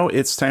 For now,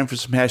 it's time for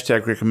some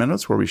hashtag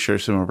recommendments where we share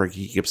some of our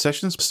geeky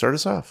obsessions. Start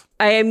us off.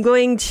 I am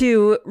going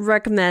to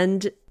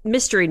recommend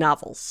mystery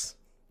novels.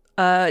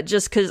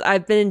 Just because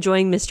I've been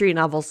enjoying mystery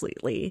novels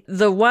lately.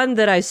 The one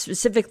that I've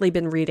specifically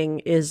been reading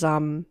is,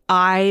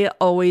 I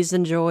always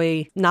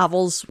enjoy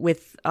novels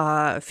with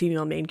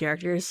female main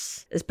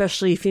characters,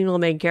 especially female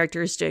main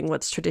characters doing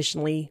what's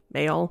traditionally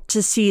male.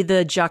 To see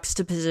the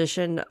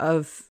juxtaposition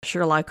of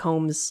Sherlock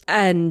Holmes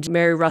and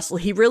Mary Russell,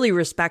 he really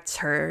respects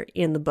her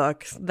in the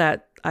book,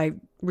 that I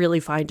really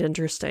find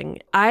interesting.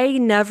 I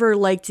never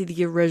liked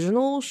the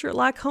original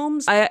Sherlock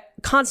Holmes. I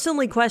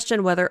constantly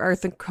question whether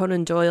Arthur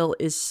Conan Doyle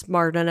is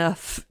smart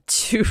enough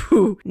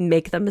to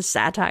make them a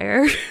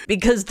satire,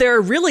 because they're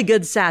a really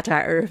good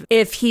satire.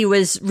 If he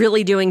was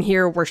really doing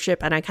hero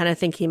worship, and I kind of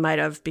think he might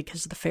have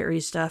because of the fairy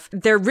stuff,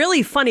 they're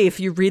really funny if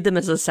you read them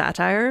as a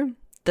satire,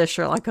 the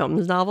Sherlock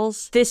Holmes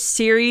novels. This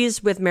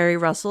series with Mary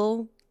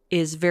Russell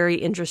is very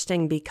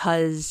interesting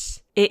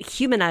because it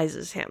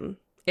humanizes him.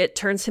 It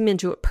turns him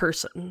into a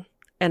person.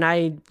 And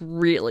I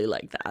really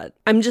like that.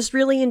 I'm just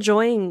really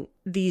enjoying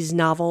these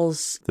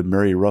novels. The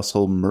Mary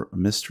Russell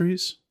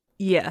mysteries?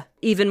 Yeah,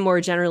 even more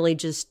generally,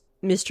 just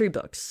mystery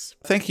books.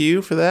 Thank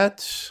you for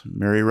that.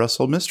 Mary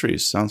Russell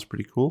Mysteries. Sounds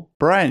pretty cool.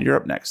 Brian, you're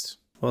up next.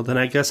 Well, then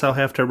I guess I'll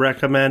have to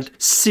recommend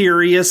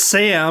Serious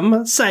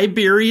Sam,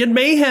 Siberian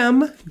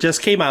Mayhem.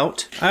 Just came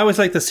out. I always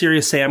like the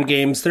Serious Sam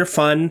games. They're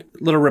fun,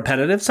 a little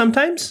repetitive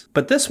sometimes,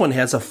 but this one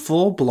has a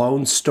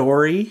full-blown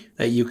story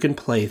that you can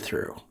play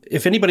through.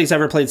 If anybody's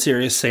ever played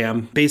Serious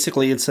Sam,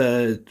 basically it's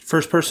a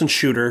first-person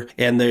shooter,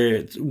 and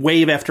there's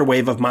wave after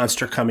wave of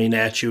monster coming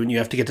at you, and you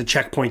have to get to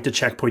checkpoint to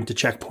checkpoint to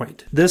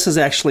checkpoint. This is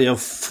actually a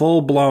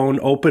full-blown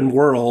open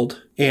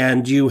world,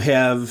 and you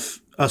have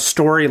a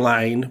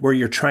storyline where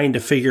you're trying to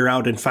figure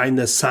out and find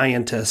this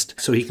scientist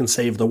so he can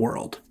save the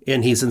world.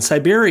 And he's in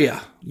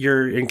Siberia.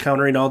 You're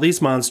encountering all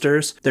these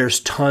monsters. There's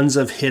tons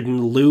of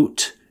hidden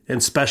loot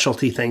and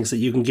specialty things that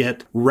you can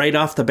get right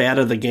off the bat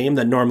of the game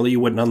that normally you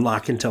wouldn't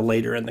unlock until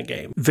later in the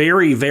game.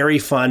 Very, very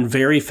fun,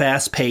 very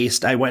fast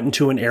paced. I went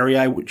into an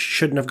area I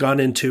shouldn't have gone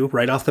into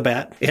right off the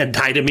bat and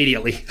died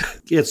immediately.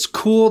 It's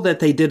cool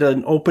that they did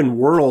an open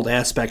world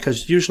aspect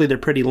because usually they're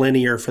pretty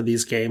linear for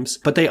these games,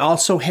 but they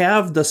also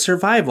have the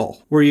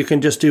survival where you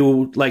can just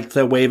do like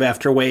the wave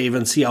after wave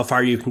and see how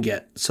far you can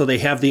get. So they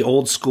have the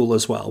old school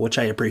as well, which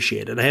I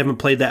appreciated. I haven't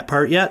played that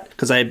part yet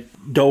because I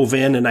dove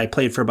in and I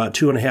played for about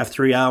 2.5,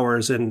 3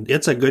 hours, and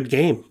it's a good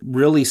game.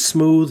 Really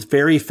smooth,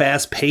 very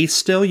fast paced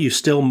still. You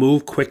still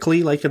move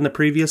quickly like in the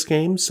previous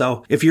games.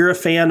 So if you're a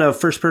fan of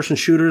first-person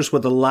shooters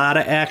with a lot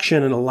of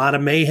action and a lot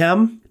of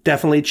mayhem,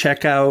 definitely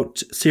check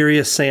out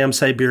Serious Sam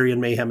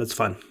Siberian Mayhem. It's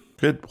fun.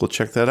 Good. We'll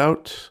check that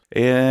out.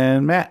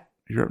 And Matt,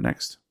 you're up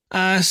next.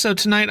 So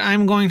tonight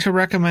I'm going to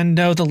recommend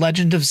The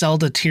Legend of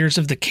Zelda Tears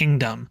of the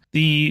Kingdom,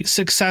 the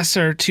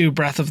successor to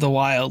Breath of the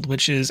Wild,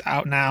 which is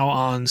out now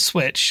on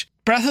Switch.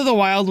 Breath of the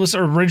Wild was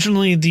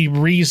originally the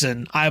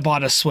reason I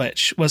bought a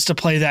Switch, was to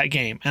play that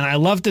game, and I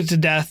loved it to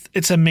death.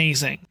 It's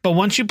amazing. But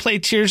once you play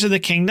Tears of the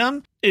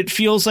Kingdom, it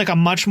feels like a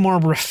much more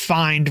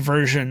refined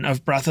version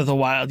of Breath of the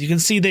Wild. You can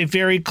see they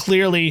very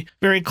clearly,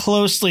 very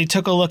closely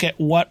took a look at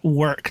what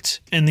worked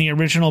in the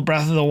original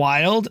Breath of the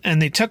Wild,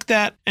 and they took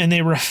that and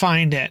they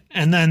refined it.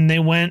 And then they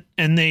went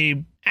and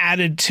they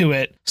added to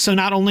it. So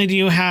not only do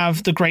you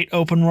have the great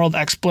open world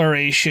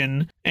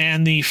exploration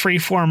and the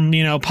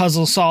freeform,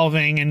 puzzle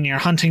solving, and you're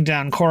hunting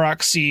down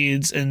Korok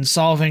seeds and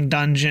solving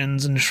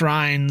dungeons and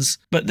shrines,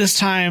 but this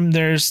time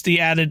there's the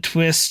added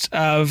twist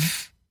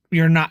of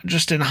you're not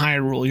just in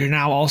Hyrule, you're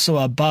now also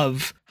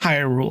above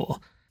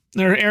Hyrule.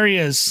 There are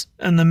areas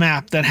in the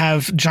map that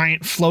have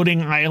giant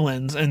floating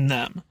islands in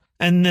them.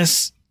 And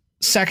this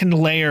second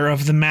layer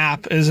of the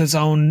map is its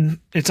own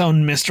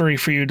mystery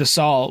for you to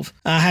solve.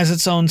 Has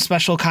its own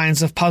special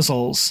kinds of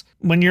puzzles.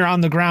 When you're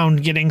on the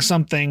ground getting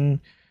something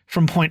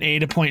from point A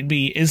to point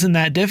B isn't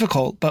that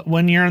difficult, but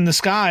when you're in the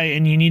sky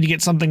and you need to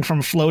get something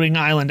from floating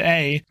island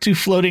A to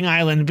floating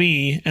island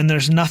B and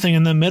there's nothing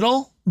in the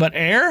middle but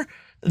air,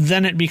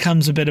 then it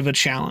becomes a bit of a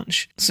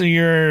challenge. So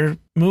you're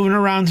moving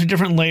around through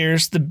different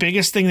layers. The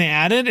biggest thing they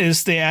added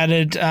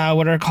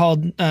what are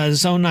called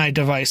zonai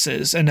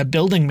devices and a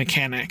building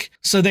mechanic.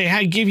 So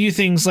they give you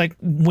things like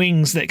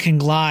wings that can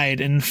glide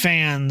and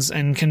fans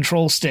and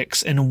control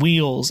sticks and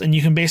wheels, and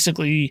you can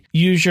basically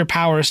use your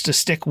powers to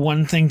stick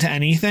one thing to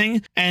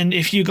anything. And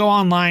if you go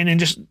online and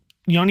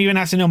you don't even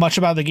have to know much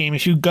about the game.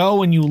 If you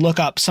go and you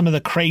look up some of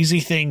the crazy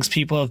things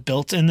people have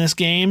built in this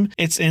game,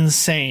 it's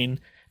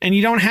insane. And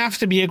you don't have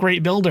to be a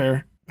great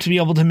builder to be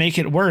able to make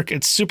it work.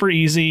 It's super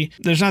easy.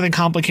 There's nothing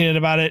complicated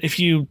about it. If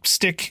you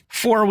stick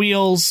 4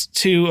 wheels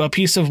to a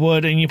piece of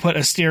wood and you put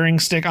a steering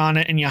stick on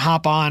it and you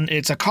hop on,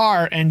 it's a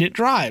car and it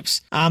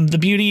drives. The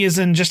beauty is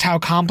in just how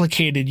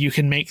complicated you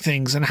can make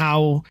things and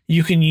how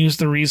you can use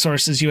the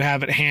resources you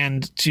have at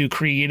hand to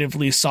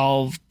creatively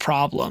solve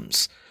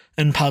problems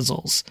and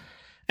puzzles.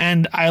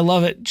 And I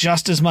love it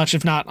just as much,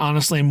 if not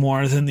honestly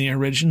more than the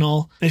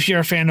original. If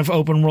you're a fan of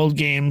open world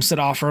games that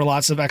offer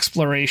lots of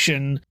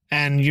exploration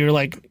and you're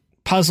like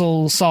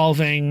puzzle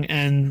solving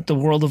and the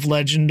world of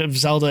Legend of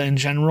Zelda in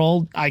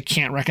general, I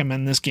can't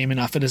recommend this game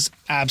enough. It is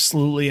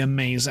absolutely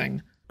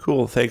amazing.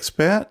 Cool. Thanks,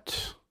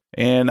 Pat.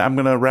 And I'm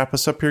going to wrap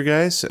us up here,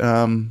 guys.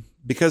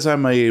 Because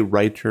I'm a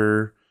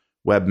writer,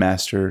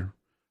 webmaster,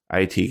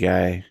 IT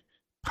guy,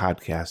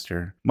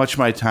 podcaster, much of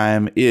my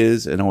time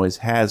is and always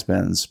has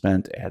been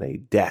spent at a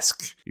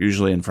desk,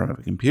 usually in front of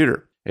a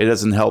computer. It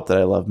doesn't help that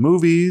I love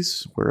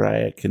movies, where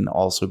I can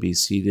also be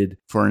seated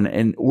for an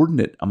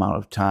inordinate amount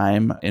of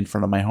time in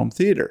front of my home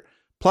theater.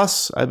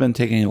 Plus, I've been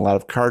taking a lot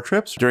of car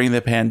trips during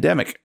the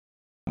pandemic.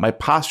 My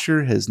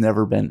posture has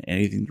never been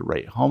anything to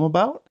write home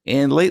about,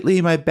 and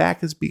lately my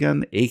back has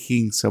begun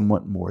aching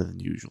somewhat more than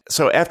usual.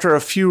 So after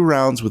a few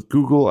rounds with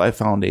Google, I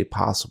found a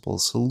possible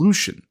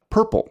solution: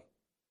 Purple.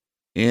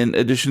 In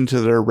addition to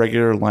their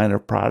regular line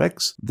of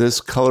products, this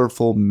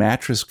colorful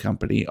mattress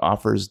company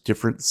offers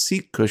different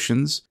seat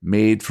cushions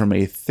made from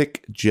a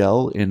thick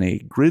gel in a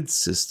grid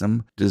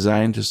system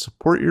designed to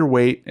support your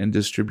weight and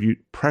distribute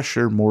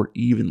pressure more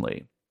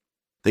evenly.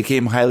 They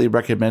came highly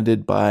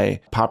recommended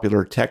by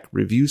popular tech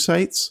review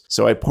sites,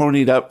 so I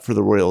ponied up for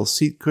the Royal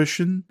seat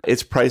cushion.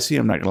 It's pricey,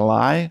 I'm not going to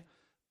lie,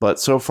 but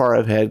so far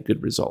I've had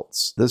good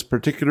results. This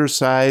particular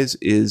size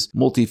is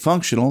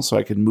multifunctional, so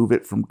I can move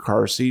it from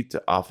car seat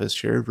to office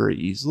chair very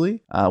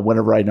easily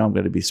whenever I know I'm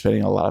going to be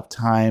spending a lot of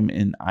time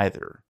in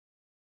either.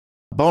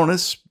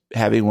 Bonus,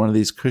 having one of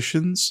these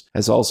cushions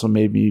has also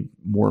made me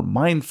more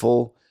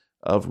mindful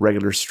of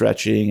regular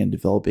stretching and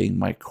developing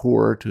my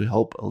core to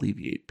help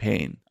alleviate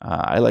pain.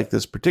 I like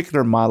this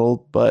particular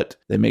model, but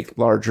they make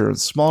larger and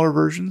smaller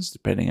versions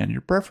depending on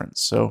your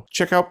preference. So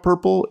check out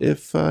Purple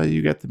if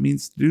you got the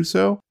means to do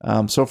so.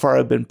 So far,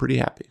 I've been pretty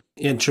happy.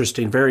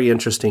 Interesting. Very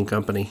interesting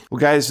company. Well,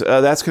 guys,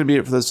 that's going to be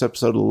it for this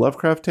episode of the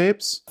Lovecraft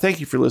Tapes.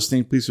 Thank you for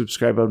listening. Please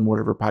subscribe on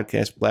whatever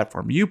podcast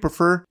platform you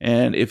prefer.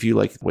 And if you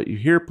like what you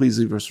hear, please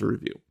leave us a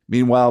review.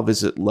 Meanwhile,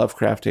 visit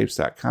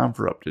lovecrafttapes.com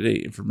for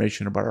up-to-date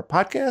information about our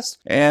podcast,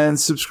 and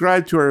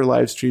subscribe to our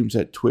live streams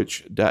at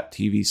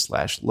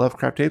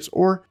twitch.tv/lovecrafttapes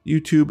or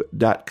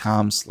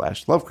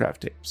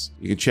youtube.com/lovecrafttapes.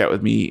 You can chat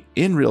with me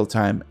in real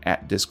time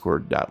at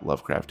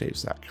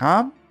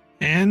discord.lovecrafttapes.com.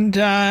 And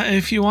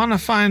if you want to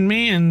find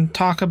me and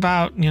talk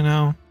about,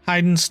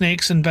 hiding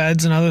snakes in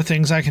beds and other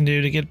things I can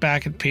do to get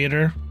back at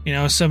Peter,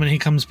 assuming he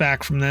comes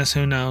back from this,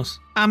 who knows?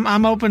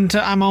 I'm open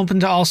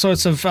to all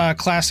sorts of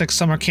classic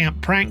summer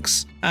camp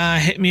pranks.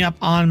 Hit me up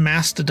on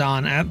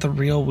Mastodon at The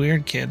Real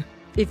Weird Kid.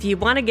 If you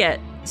want to get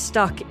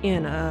stuck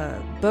in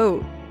a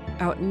boat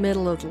out in the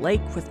middle of the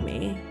lake with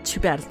me, too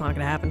bad it's not going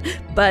to happen,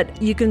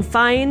 but you can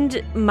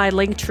find my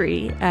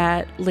Linktree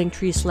at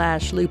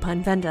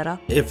Linktree/Lupin Vendetta.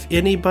 If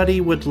anybody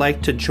would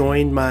like to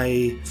join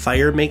my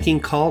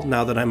fire-making cult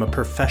now that I'm a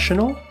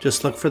professional,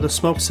 just look for the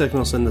smoke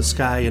signals in the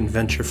sky and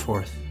venture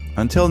forth.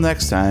 Until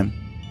next time,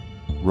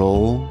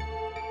 roll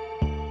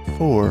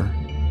for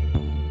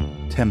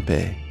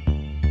Tempe.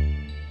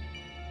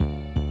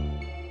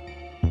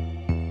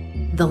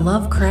 The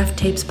Lovecraft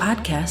Tapes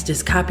podcast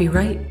is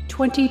copyright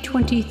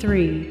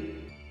 2023.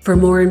 For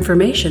more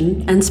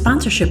information and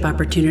sponsorship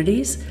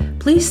opportunities,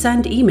 please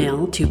send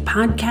email to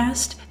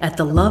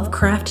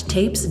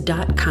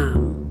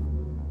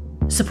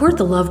podcast@thelovecrafttapes.com. Support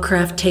the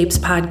Lovecraft Tapes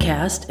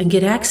podcast and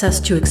get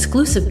access to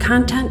exclusive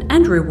content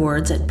and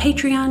rewards at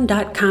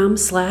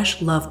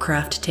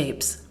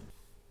patreon.com/lovecrafttapes.